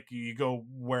 Like you go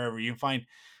wherever, you can find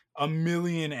a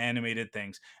million animated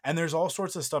things, and there's all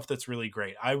sorts of stuff that's really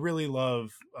great. I really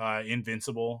love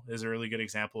Invincible is a really good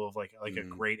example of like a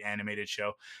great animated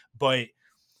show. But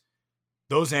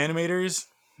those animators,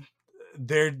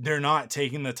 they're not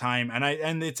taking the time,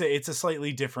 and it's a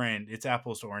slightly different, it's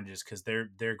apples to oranges, because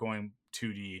they're going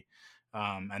 2D,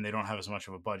 and they don't have as much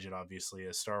of a budget obviously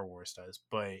as Star Wars does.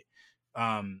 But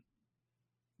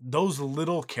those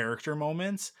little character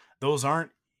moments, those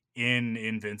aren't in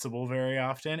Invincible very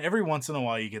often. Every once in a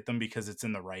while you get them because it's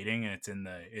in the writing and it's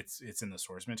in the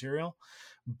source material,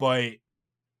 but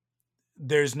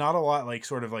there's not a lot like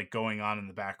sort of like going on in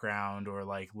the background, or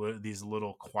like these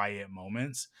little quiet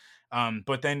moments.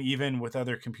 But then even with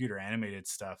other computer animated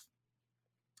stuff,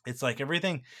 it's like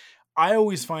everything. I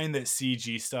always find that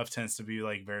CG stuff tends to be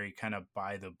like very kind of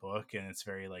by the book, and it's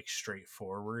very like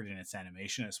straightforward in its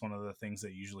animation. It's one of the things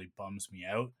that usually bums me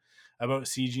out about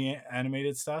CG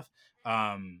animated stuff,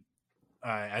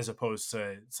 as opposed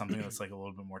to something that's like a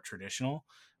little bit more traditional.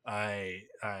 I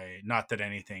not that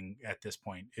anything at this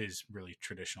point is really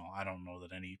traditional. I don't know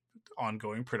that any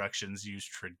ongoing productions use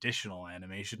traditional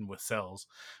animation with cells,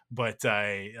 but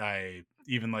I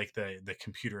even like the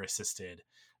computer assisted,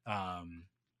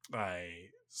 I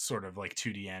sort of like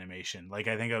 2D animation. Like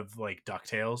I think of like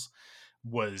DuckTales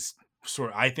was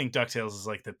I think DuckTales is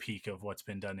like the peak of what's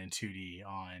been done in 2D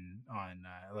on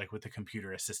like with the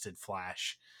computer assisted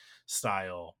Flash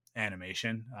style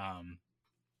animation.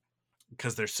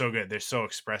 Because they're so good, they're so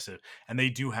expressive, and they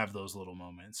do have those little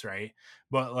moments, right?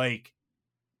 But like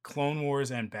Clone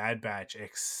Wars and Bad Batch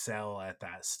excel at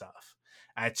that stuff,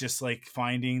 at just like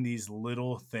finding these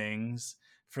little things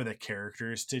for the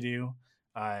characters to do,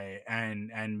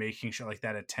 and making sure like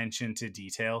that attention to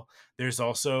detail. There's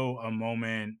also a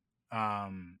moment,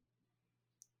 was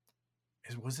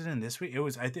it in this week? It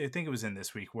was, I think it was in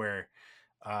this week, where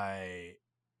I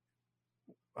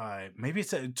maybe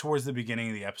it's towards the beginning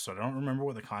of the episode. I don't remember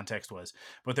what the context was,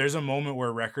 but there's a moment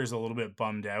where Wrecker's a little bit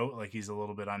bummed out, like he's a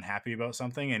little bit unhappy about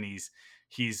something, and he's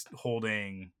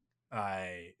holding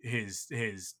his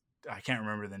I can't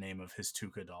remember the name of his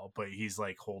Tuca doll, but he's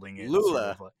like holding it. Lula. Sort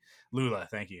of like, Lula,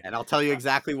 thank you. And I'll tell you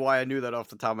exactly why I knew that off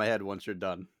the top of my head once you're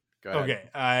done. Go ahead.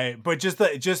 Okay, but just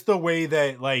the way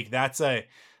that like that's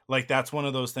one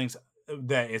of those things.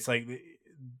 that it's like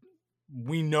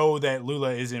we know that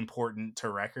Lula is important to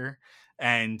Wrecker,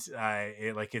 and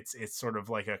it's sort of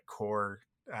like a core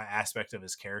aspect of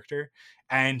his character,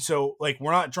 and so like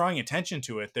we're not drawing attention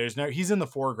to it. He's in the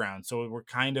foreground, so we're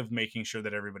kind of making sure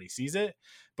that everybody sees it,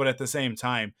 but at the same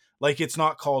time, like it's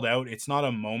not called out. It's not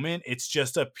a moment. It's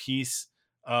just a piece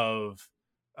of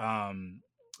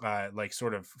like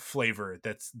sort of flavor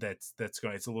that's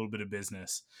going. It's a little bit of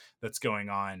business that's going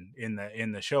on in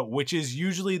the show, which is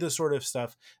usually the sort of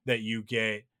stuff that you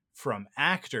get from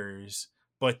actors,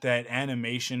 but that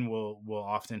animation will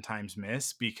oftentimes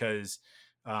miss because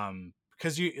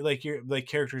you're like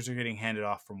characters are getting handed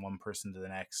off from one person to the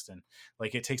next, and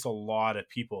like it takes a lot of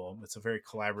people. It's a very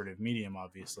collaborative medium,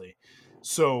 obviously.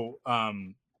 So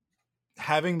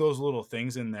having those little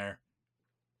things in there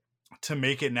to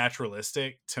make it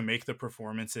naturalistic, to make the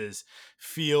performances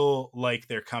feel like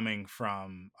they're coming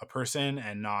from a person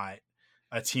and not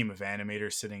a team of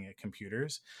animators sitting at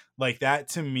computers, like that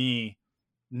to me,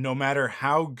 no matter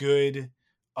how good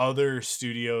other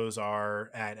studios are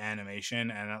at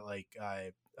animation and at like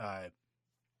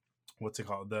what's it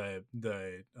called, the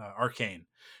Arcane,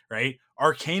 right?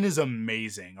 Arcane is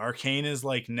amazing. Arcane is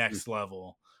like next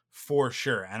level for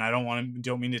sure, and I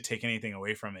don't mean to take anything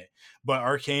away from it, but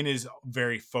Arcane is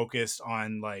very focused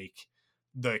on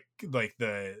the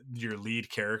your lead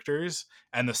characters,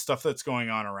 and the stuff that's going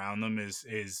on around them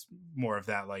is more of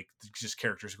that, like just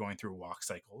characters going through walk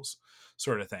cycles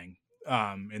sort of thing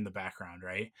in the background,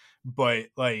 right? But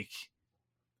like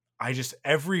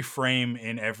every frame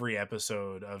in every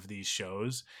episode of these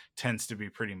shows tends to be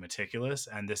pretty meticulous,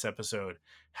 and this episode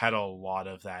had a lot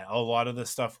of that. A lot of the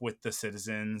stuff with the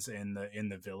citizens in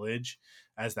the village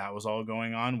as that was all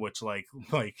going on, which like we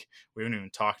haven't even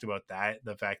talked about that,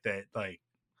 the fact that like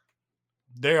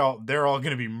they're all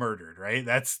going to be murdered, right?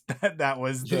 That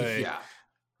was the Yeah.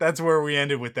 that's where we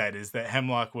ended with that, is that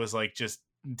Hemlock was like, just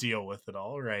deal with it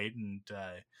all, right? And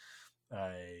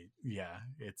yeah,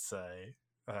 it's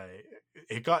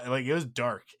it got like, it was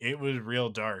dark. It was real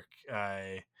dark.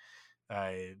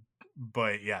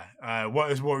 But yeah,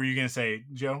 what were you gonna say,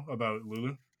 Joe, about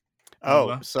Lulu? Oh,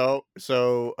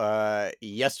 Lula?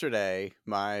 yesterday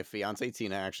my fiance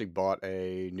Tina actually bought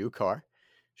a new car.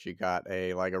 She got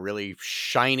a really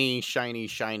shiny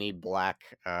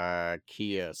black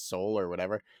Kia Soul or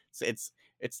whatever. It's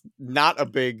not a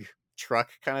big truck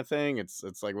kind of thing. It's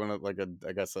like one of like a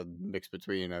I guess a mix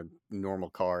between a normal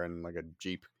car and like a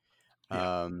Jeep.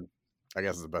 Yeah. I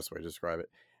guess is the best way to describe it.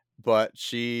 But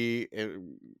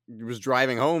was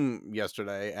driving home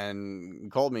yesterday and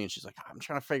called me, and she's like, "I'm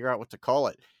trying to figure out what to call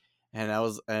it." And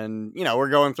we're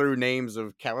going through names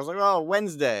of cat. I was like, "Oh,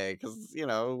 Wednesday," because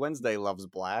Wednesday loves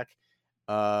black.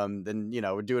 Then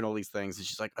we're doing all these things, and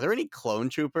she's like, "Are there any clone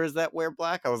troopers that wear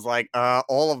black?" I was like,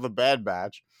 all of the Bad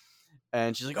Batch."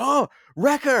 And she's like, "Oh,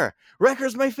 Wrecker!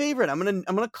 Wrecker's my favorite. I'm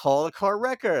gonna call the car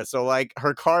Wrecker." So like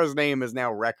her car's name is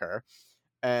now Wrecker,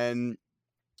 and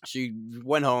she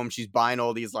went home. She's buying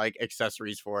all these like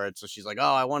accessories for it. So she's like,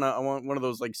 "Oh, I want one of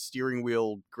those like steering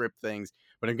wheel grip things,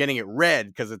 but I'm getting it red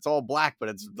because it's all black, but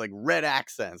it's like red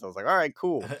accents." I was like, "All right,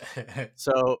 cool."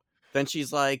 So then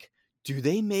she's like, "Do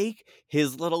they make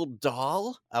his little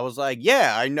doll?" I was like,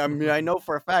 "Yeah, I know. I mean, I know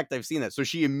for a fact I've seen it." So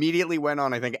she immediately went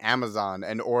on, I think, Amazon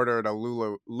and ordered a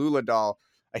Lula doll.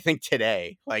 I think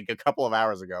today, like a couple of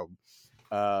hours ago.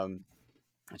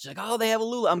 And she's like, "Oh, they have a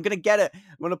Lula. I'm gonna get it.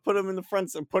 I'm gonna put him in the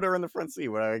front. Put her in the front seat.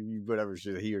 Whatever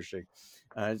he or she.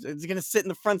 It's gonna sit in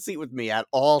the front seat with me at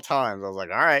all times." I was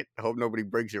like, "All right. I hope nobody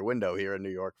breaks your window here in New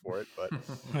York for it."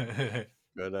 But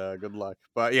good luck.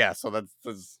 But yeah, so that's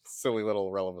a silly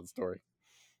little relevant story.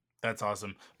 That's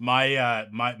awesome. My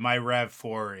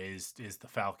Rav4 is the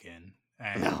Falcon,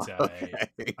 and Okay.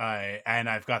 and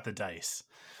I've got the dice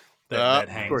that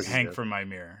Of course you hang do. from my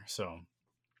mirror. So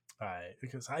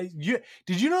because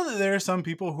did you know that there are some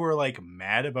people who are like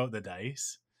mad about the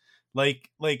dice? Like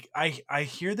I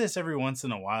hear this every once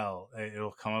in a while.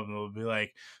 It'll come up and it'll be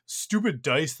like, stupid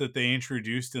dice that they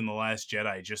introduced in The Last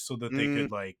Jedi just so that they Mm,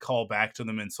 could like call back to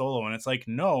them in Solo. And it's like,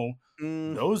 no,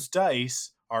 mm. those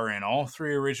dice are in all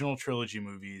three original trilogy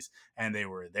movies, and they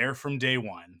were there from day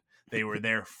one. They were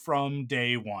there from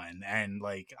day one. And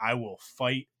like, I will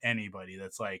fight anybody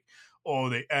that's like, oh,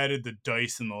 they added the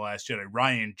dice in The Last Jedi.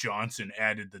 Rian Johnson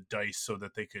added the dice so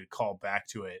that they could call back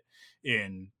to it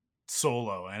in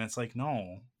Solo. And it's like,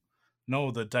 no,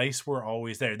 the dice were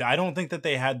always there. I don't think that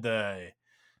they had the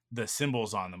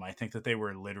symbols on them. I think that they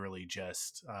were literally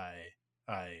just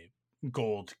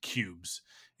gold cubes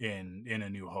in A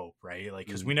New Hope, right? Like,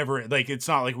 because we never, like, it's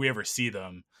not like we ever see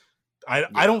them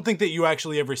I don't think that you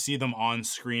actually ever see them on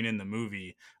screen in the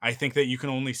movie. I think that you can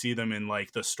only see them in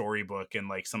like the storybook and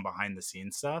like some behind the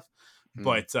scenes stuff.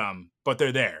 But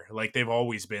they're there. Like they've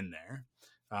always been there.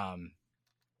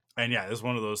 And yeah, it's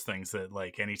one of those things that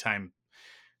like anytime,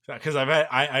 because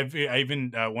I've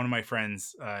even one of my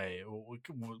friends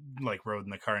like rode in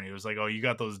the car and he was like, "Oh, you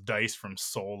got those dice from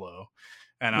Solo,"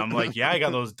 and I'm like, "Yeah, I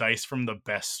got those dice from the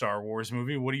best Star Wars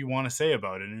movie. What do you want to say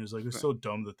about it?" And he was like, "It's so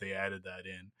dumb that they added that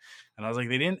in," and I was like,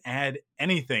 "They didn't add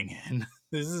anything in.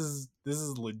 This is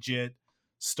legit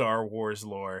Star Wars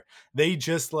lore. They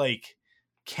just like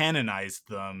canonized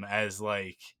them as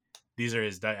like." These are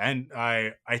his and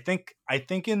I think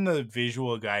in the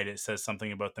visual guide it says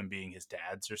something about them being his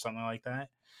dads or something like that.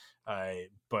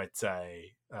 But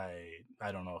I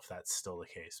don't know if that's still the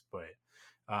case, but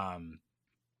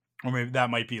or maybe that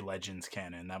might be Legends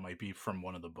canon. That might be from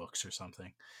one of the books or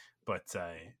something. But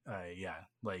yeah,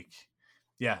 like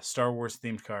yeah, Star Wars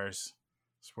themed cars.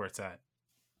 That's where it's at.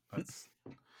 That's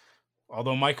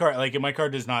although my car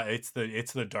does not. It's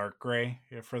the dark gray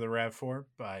for the Rav4,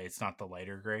 but it's not the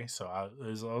lighter gray. So I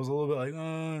was a little bit like,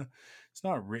 it's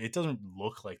not. It doesn't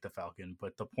look like the Falcon,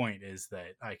 but the point is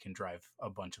that I can drive a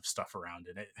bunch of stuff around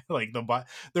in it. Like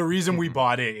the reason we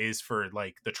bought it is for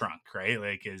like the trunk, right?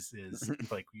 Like is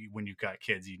like when you've got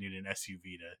kids, you need an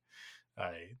SUV to,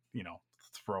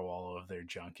 throw all of their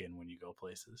junk in when you go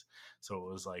places. So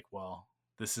it was like, well,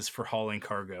 this is for hauling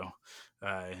cargo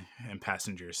and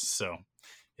passengers. So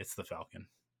it's the Falcon.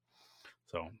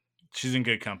 So she's in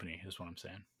good company is what I'm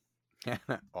saying.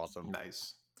 Awesome.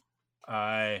 Nice.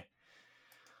 I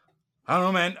don't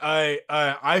know, man.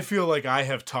 I feel like I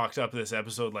have talked up this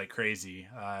episode like crazy.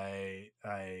 And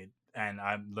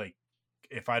I'm like,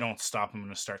 if I don't stop, I'm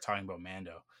going to start talking about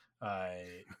Mando.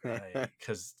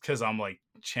 Cause I'm like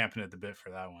champing at the bit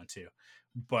for that one too.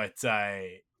 But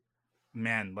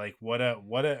man, like what a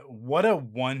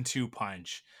 1-2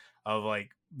 punch of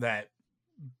like that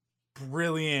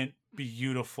brilliant,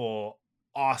 beautiful,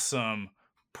 awesome,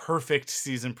 perfect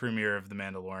season premiere of The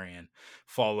Mandalorian,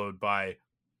 followed by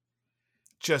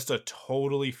just a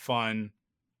totally fun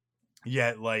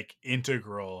yet like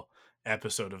integral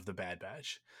episode of The Bad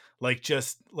Batch. Like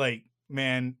just like,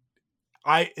 man,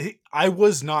 I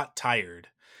was not tired.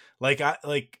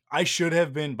 I should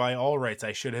have been, by all rights,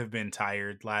 I should have been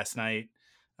tired last night.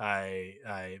 I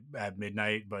at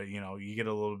midnight, but you get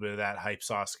a little bit of that hype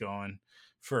sauce going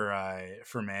for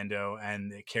Mando,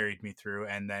 and it carried me through.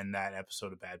 And then that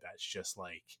episode of Bad Batch, just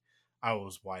like I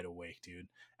was wide awake, dude.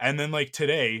 And then like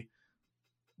today,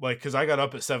 like because I got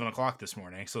up at 7 o'clock this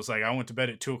morning, so it's like I went to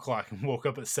bed at 2 o'clock and woke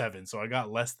up at 7, so I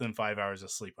got less than 5 hours of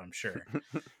sleep, I'm sure.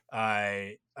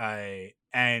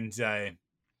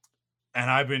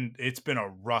 It's been a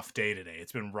rough day today.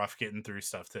 It's been rough getting through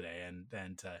stuff today,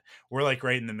 and we're like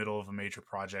right in the middle of a major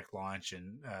project launch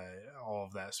and all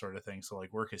of that sort of thing. So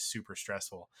like work is super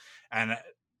stressful, and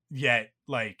yet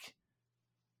like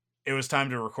it was time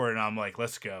to record, and I'm like,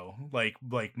 let's go. Like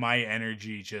my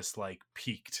energy just like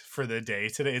peaked for the day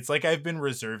today. It's like I've been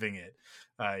reserving it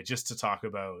just to talk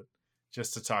about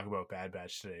Bad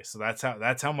Batch today. So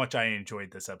that's how much I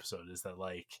enjoyed this episode, is that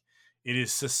like it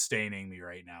is sustaining me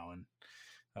right now. And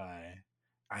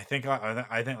I think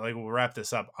like we'll wrap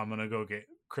this up. I'm gonna go get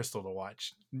Crystal to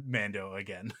watch Mando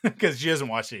again because she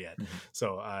hasn't watched it yet.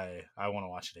 So I want to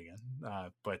watch it again.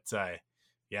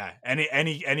 Yeah.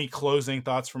 Any closing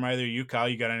thoughts from either of you, Kyle?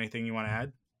 You got anything you want to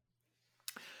add?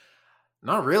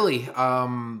 Not really.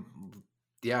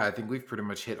 Yeah, I think we've pretty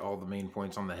much hit all the main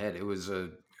points on the head. It was a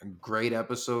great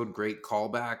episode, great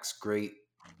callbacks, great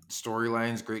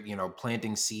storylines, great,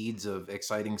 planting seeds of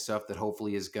exciting stuff that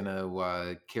hopefully is going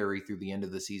to carry through the end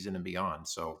of the season and beyond.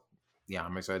 So yeah,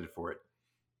 I'm excited for it.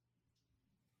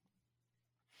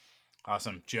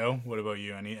 Awesome. Joe, what about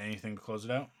you? Anything to close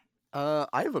it out?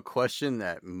 I have a question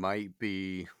that might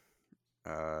be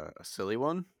a silly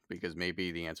one, because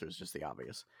maybe the answer is just the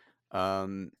obvious.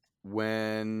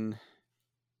 Maybe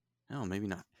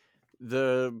not.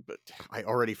 I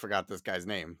already forgot this guy's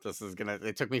name.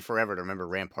 It took me forever to remember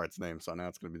Rampart's name, so now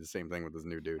it's gonna be the same thing with this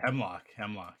new dude. Hemlock.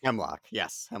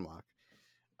 Yes, Hemlock.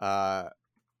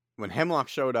 When Hemlock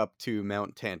showed up to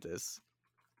Mount Tantus,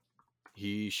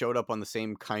 he showed up on the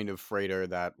same kind of freighter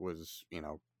that was,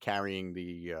 carrying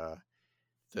the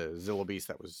Zilla Beast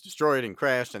that was destroyed and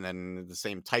crashed, and then the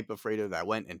same type of freighter that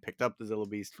went and picked up the Zilla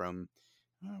Beast from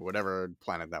whatever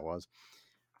planet that was.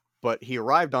 But he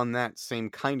arrived on that same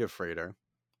kind of freighter,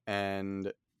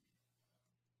 and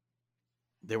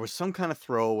there was some kind of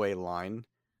throwaway line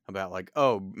about like,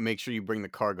 oh, make sure you bring the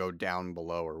cargo down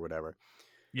below or whatever.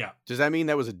 Yeah. Does that mean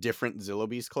that was a different Zilla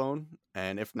Beast clone?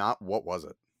 And if not, what was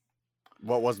it?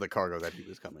 what was the cargo that he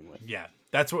was coming with? Yeah,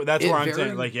 that's where I'm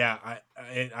saying. Like, yeah,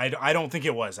 I don't think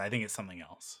it was. I think it's something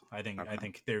else. I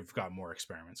think they've got more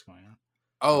experiments going on.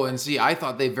 Oh, and see, I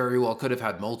thought they very well could have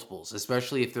had multiples,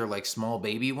 especially if they're like small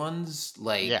baby ones.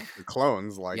 Like, the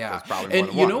clones. Like, yeah, there's probably more and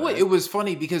than you one, know what? right? It was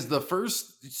funny because the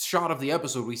first shot of the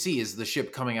episode we see is the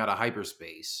ship coming out of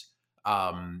hyperspace,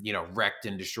 wrecked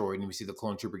and destroyed, and we see the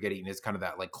clone trooper get eaten. It's kind of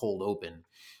that like cold open,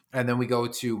 and then we go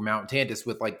to Mount Tantus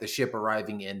with like the ship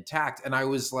arriving intact, and I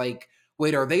was like,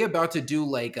 wait, are they about to do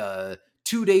like a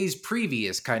 2 days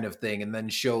previous kind of thing and then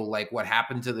show like what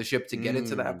happened to the ship to get it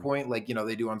to that point, like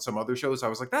they do on some other shows? I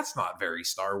was like, that's not very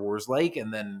Star Wars like,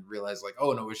 and then realized like,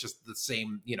 oh no, it's just the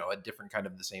same, a different kind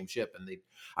of the same ship. And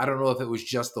I don't know if it was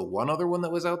just the one other one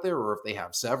that was out there or if they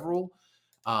have several.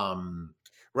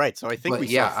 Right, so I think we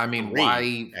yeah, saw I mean,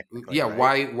 three,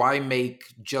 right? why make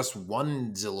just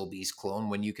one Zillo Beast clone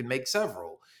when you can make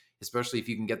several? Especially if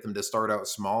you can get them to start out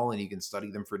small and you can study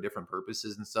them for different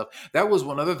purposes and stuff. That was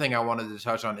one other thing I wanted to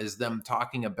touch on, is them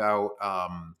talking about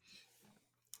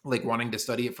like wanting to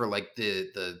study it for like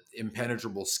the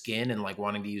impenetrable skin and like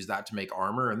wanting to use that to make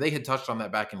armor. And they had touched on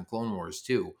that back in Clone Wars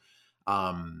too.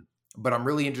 But I'm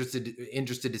really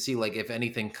interested to see like if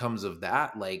anything comes of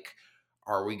that. Like,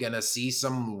 are we gonna see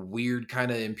some weird kind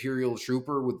of Imperial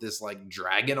trooper with this like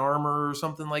dragon armor or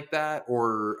something like that?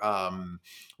 Or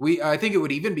I think it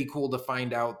would even be cool to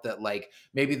find out that like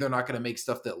maybe they're not gonna make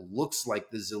stuff that looks like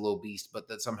the Zillo Beast, but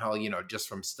that somehow, just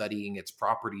from studying its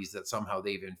properties, that somehow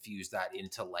they've infused that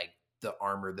into like the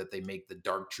armor that they make the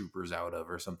dark troopers out of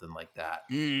or something like that.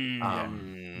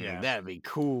 Yeah, that'd be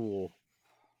cool.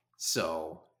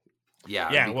 So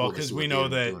yeah, well, cool because we know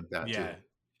that too.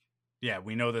 Yeah,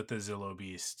 we know that the Zillo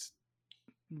Beast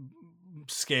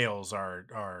scales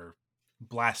are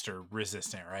blaster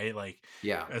resistant, right? Like,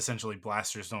 essentially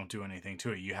blasters don't do anything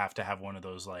to it. You have to have one of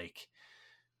those, like,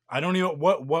 I don't even,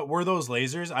 what were those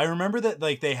lasers? I remember that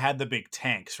like they had the big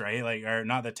tanks, right? Like, or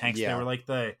not the tanks, they were like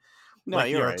the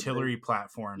artillery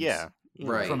platforms. Yeah.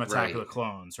 From Attack of the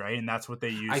Clones, right? And that's what they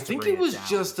used. I think it was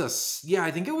just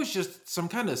I think it was just some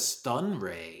kind of stun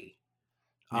ray.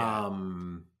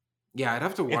 Yeah, I'd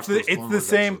have to watch those Clone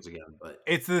Wars episodes again, but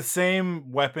it's the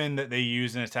same weapon that they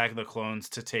use in Attack of the Clones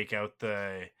to take out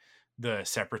the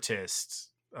separatist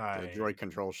the droid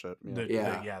control ship.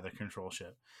 The control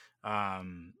ship.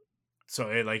 So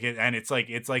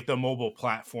it's like the mobile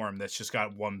platform that's just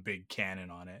got one big cannon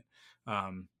on it.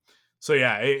 So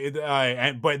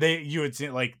yeah, but you would see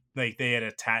like they had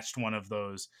attached one of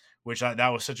those, which that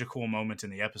was such a cool moment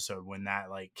in the episode when that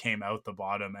like came out the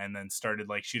bottom and then started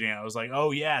like shooting. I was like,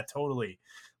 oh yeah, totally.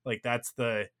 Like that's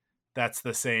the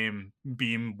same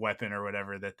beam weapon or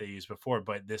whatever that they used before,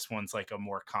 but this one's like a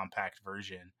more compact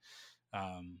version,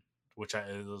 which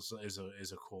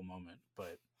is a cool moment.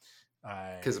 But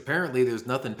because apparently there's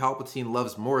nothing Palpatine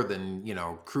loves more than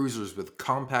cruisers with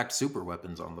compact super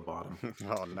weapons on the bottom.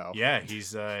 Oh no! Yeah,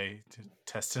 he's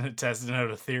testing out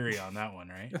a theory on that one,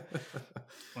 right?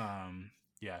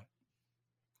 Yeah,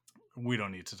 we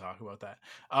don't need to talk about that.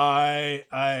 I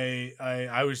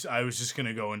was just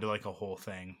gonna go into like a whole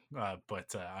thing,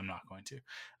 but I'm not going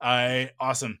to.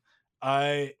 Awesome.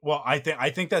 I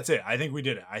think that's it. I think we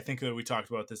did it. I think that we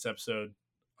talked about this episode.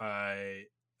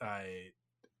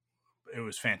 It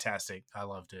was fantastic. I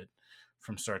loved it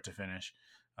from start to finish.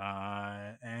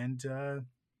 And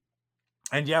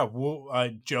yeah, we'll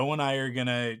Joe and I are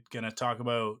gonna talk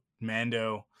about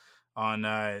Mando on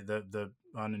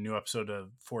on a new episode of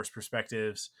Force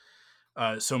Perspectives.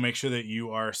 So make sure that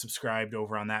you are subscribed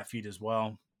over on that feed as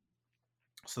well,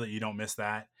 so that you don't miss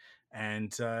that.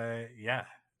 And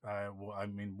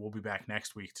we'll be back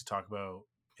next week to talk about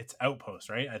its Outpost,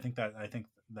 right? I think that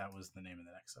was the name of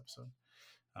the next episode.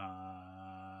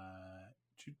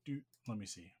 Let me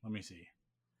see.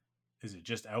 Is it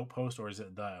just Outpost or is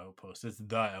it the Outpost? It's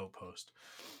the Outpost.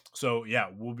 So yeah,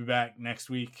 we'll be back next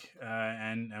week,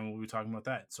 and we'll be talking about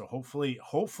that. So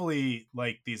hopefully,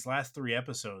 like these last 3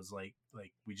 episodes, like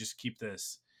we just keep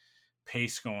this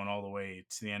pace going all the way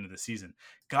to the end of the season.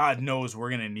 God knows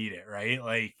we're gonna need it, right?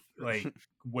 Like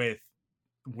with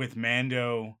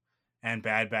Mando and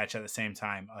Bad Batch at the same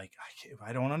time. Like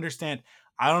I don't understand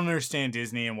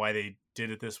Disney and why they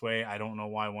did it this way. I don't know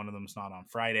why one of them's not on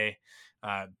Friday,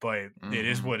 but it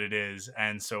is what it is.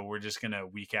 And so we're just going to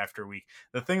week after week.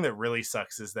 The thing that really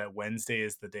sucks is that Wednesday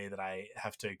is the day that I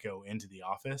have to go into the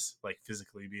office, like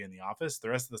physically be in the office. The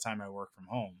rest of the time I work from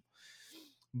home.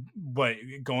 But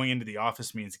going into the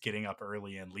office means getting up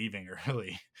early and leaving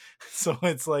early. So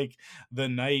it's like the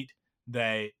night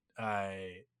that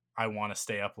I want to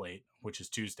stay up late which is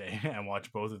Tuesday, and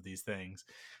watch both of these things.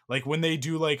 Like when they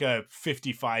do like a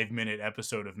 55-minute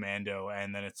episode of Mando,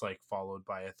 and then it's like followed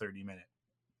by a 30-minute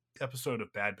episode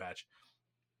of Bad Batch,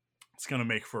 it's gonna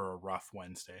make for a rough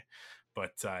Wednesday,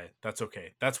 but that's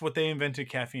okay. That's what they invented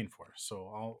caffeine for.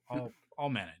 So I'll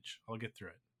manage. I'll get through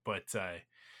it.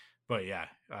 But yeah,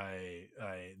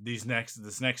 this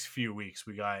next few weeks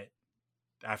we got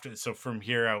after. So from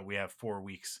here out, we have 4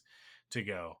 weeks to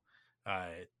go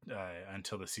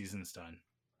until the season's done,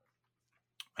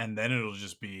 and then it'll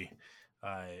just be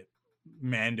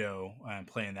Mando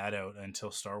playing that out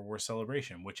until Star Wars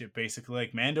Celebration, which it basically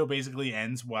like Mando basically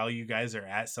ends while you guys are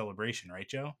at Celebration, right,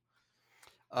 Joe?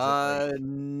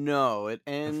 No, it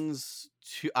ends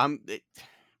it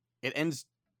ends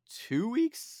 2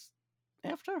 weeks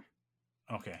after.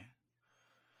 Okay.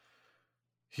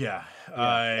 Yeah.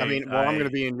 I mean, well, I'm going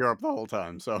to be in Europe the whole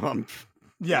time, so I'm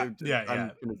I'm going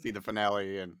to see the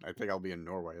finale, and I think I'll be in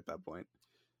Norway at that point.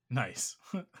 Nice.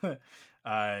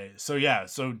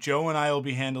 So Joe and I will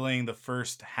be handling the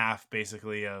first half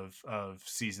basically of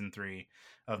season 3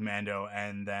 of Mando,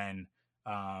 and then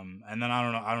I don't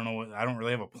know I don't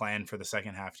really have a plan for the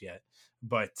second half yet,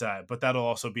 but that'll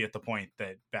also be at the point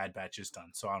that Bad Batch is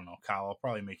done. So I don't know, Kyle, I'll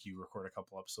probably make you record a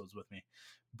couple episodes with me,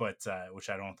 but which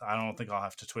I don't think I'll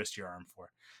have to twist your arm for.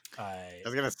 I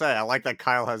was gonna say, I like that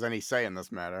Kyle has any say in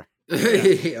this matter.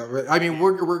 Yeah, I mean,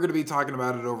 we're going to be talking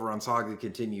about it over on Saga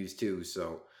Continues too.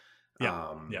 So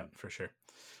yeah, for sure.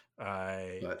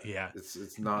 But yeah,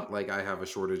 it's not like I have a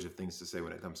shortage of things to say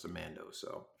when it comes to Mando.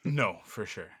 So no, for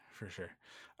sure.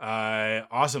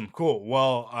 Awesome, cool.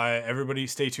 Well, everybody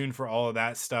stay tuned for all of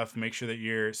that stuff. Make sure that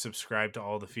you're subscribed to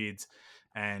all the feeds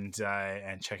and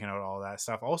checking out all that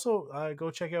stuff. Also, go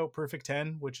check out Perfect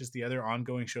 10, which is the other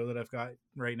ongoing show that I've got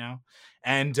right now.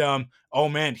 And oh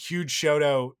man, huge shout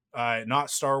out,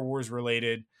 not Star Wars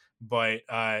related, but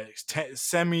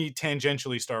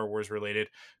semi-tangentially Star Wars related.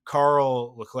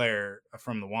 Carl Leclerc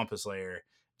from the Wampus Layer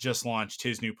just launched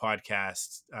his new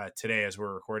podcast today as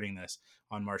we're recording this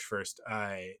on March 1st.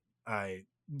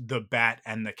 The Bat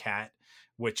and the Cat,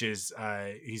 which is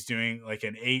he's doing like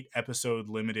an 8-episode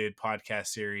limited podcast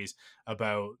series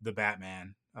about the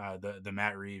Batman, the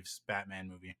Matt Reeves Batman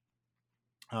movie.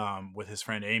 With his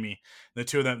friend Amy, the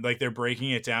two of them, like, they're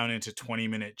breaking it down into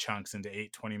 20-minute chunks, into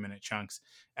 8 20-minute chunks,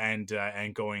 and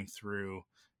going through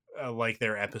like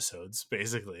their episodes,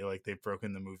 basically. Like, they've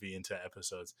broken the movie into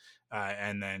episodes,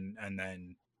 and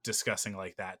then discussing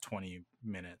like that 20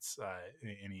 minutes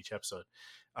in each episode.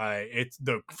 It's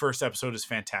the first episode is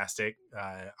fantastic.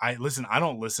 I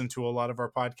don't listen to a lot of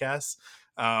our podcasts,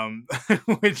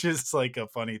 which is like a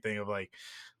funny thing of like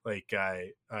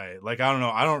I don't know.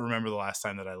 I don't remember the last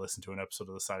time that I listened to an episode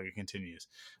of the Saga Continues.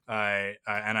 And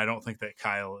I don't think that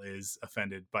Kyle is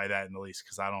offended by that in the least,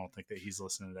 because I don't think that he's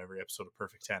listening to every episode of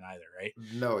Perfect 10 either, right?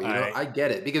 No, I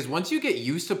get it, because once you get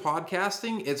used to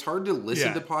podcasting, it's hard to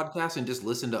listen to podcasts and just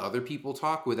listen to other people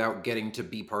talk without getting to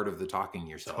be part of the talking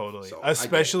yourself. Totally. So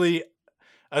especially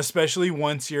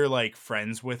once you're like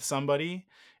friends with somebody,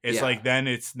 it's like then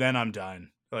I'm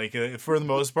done. Like, for the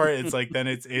most part, it's like then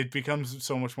it becomes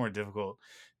so much more difficult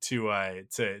to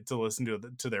listen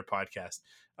to their podcast.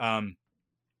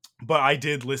 But I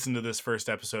did listen to this first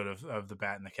episode of The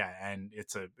Bat and the Cat, and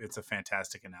it's a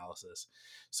fantastic analysis.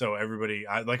 So everybody,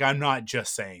 I'm not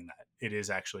just saying that. It is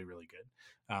actually really good.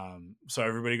 So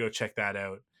everybody go check that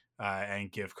out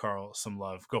and give Carl some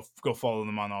love. Go follow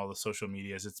them on all the social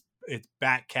medias. It's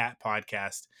Bat Cat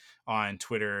Podcast on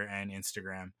Twitter and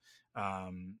Instagram.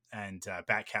 And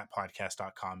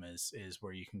batcatpodcast.com is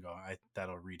where you can go.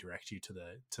 That'll redirect you to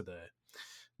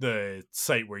the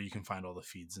site where you can find all the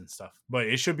feeds and stuff, but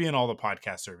it should be in all the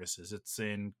podcast services. It's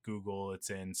in Google, it's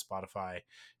in Spotify,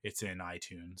 it's in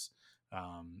iTunes.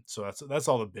 So that's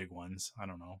all the big ones. I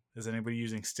don't know, is anybody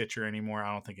using Stitcher anymore?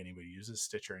 I don't think anybody uses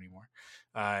Stitcher anymore.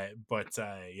 But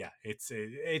yeah, it's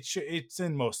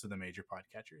in most of the major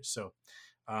podcatchers. So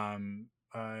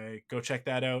go check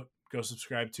that out. Go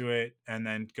subscribe to it, and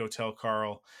then go tell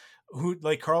Carl,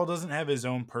 Carl doesn't have his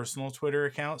own personal Twitter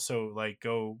account. So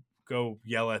go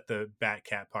yell at the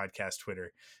Batcat Podcast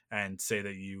Twitter and say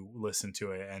that you listen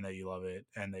to it and that you love it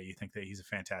and that you think that he's a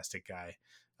fantastic guy.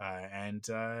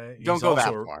 Don't go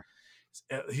that far.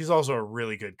 He's also a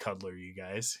really good cuddler, you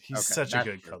guys. He's such a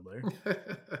good cuddler.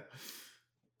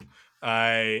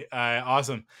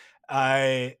 Awesome.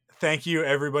 Thank you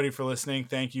everybody for listening.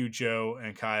 Thank you, Joe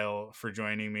and Kyle, for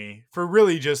joining me, for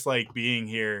really just like being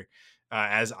here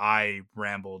as I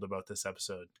rambled about this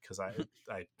episode, because I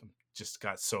just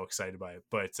got so excited by it.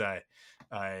 But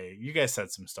you guys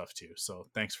said some stuff too, so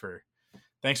thanks for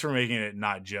making it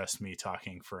not just me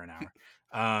talking for an hour.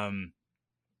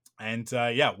 And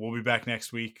yeah, we'll be back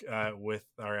next week with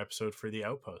our episode for The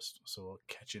Outpost. So we'll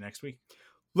catch you next week.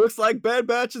 Looks like Bad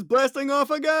Batch is blasting off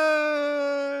again!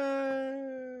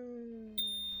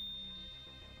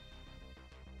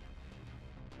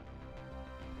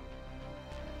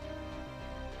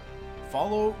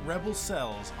 Follow Rebel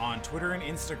Cells on Twitter and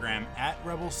Instagram at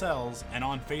Rebel Cells and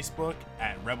on Facebook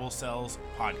at Rebel Cells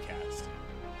Podcast.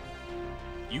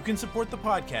 You can support the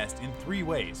podcast in 3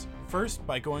 ways. First,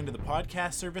 by going to the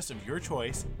podcast service of your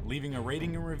choice, leaving a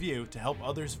rating and review to help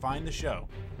others find the show.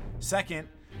 Second,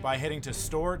 by heading to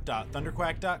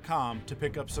store.thunderquack.com to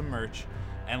pick up some merch.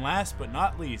 And last but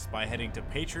not least, by heading to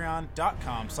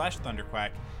patreon.com/thunderquack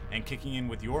and kicking in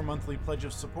with your monthly pledge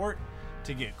of support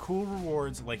to get cool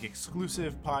rewards like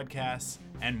exclusive podcasts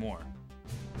and more.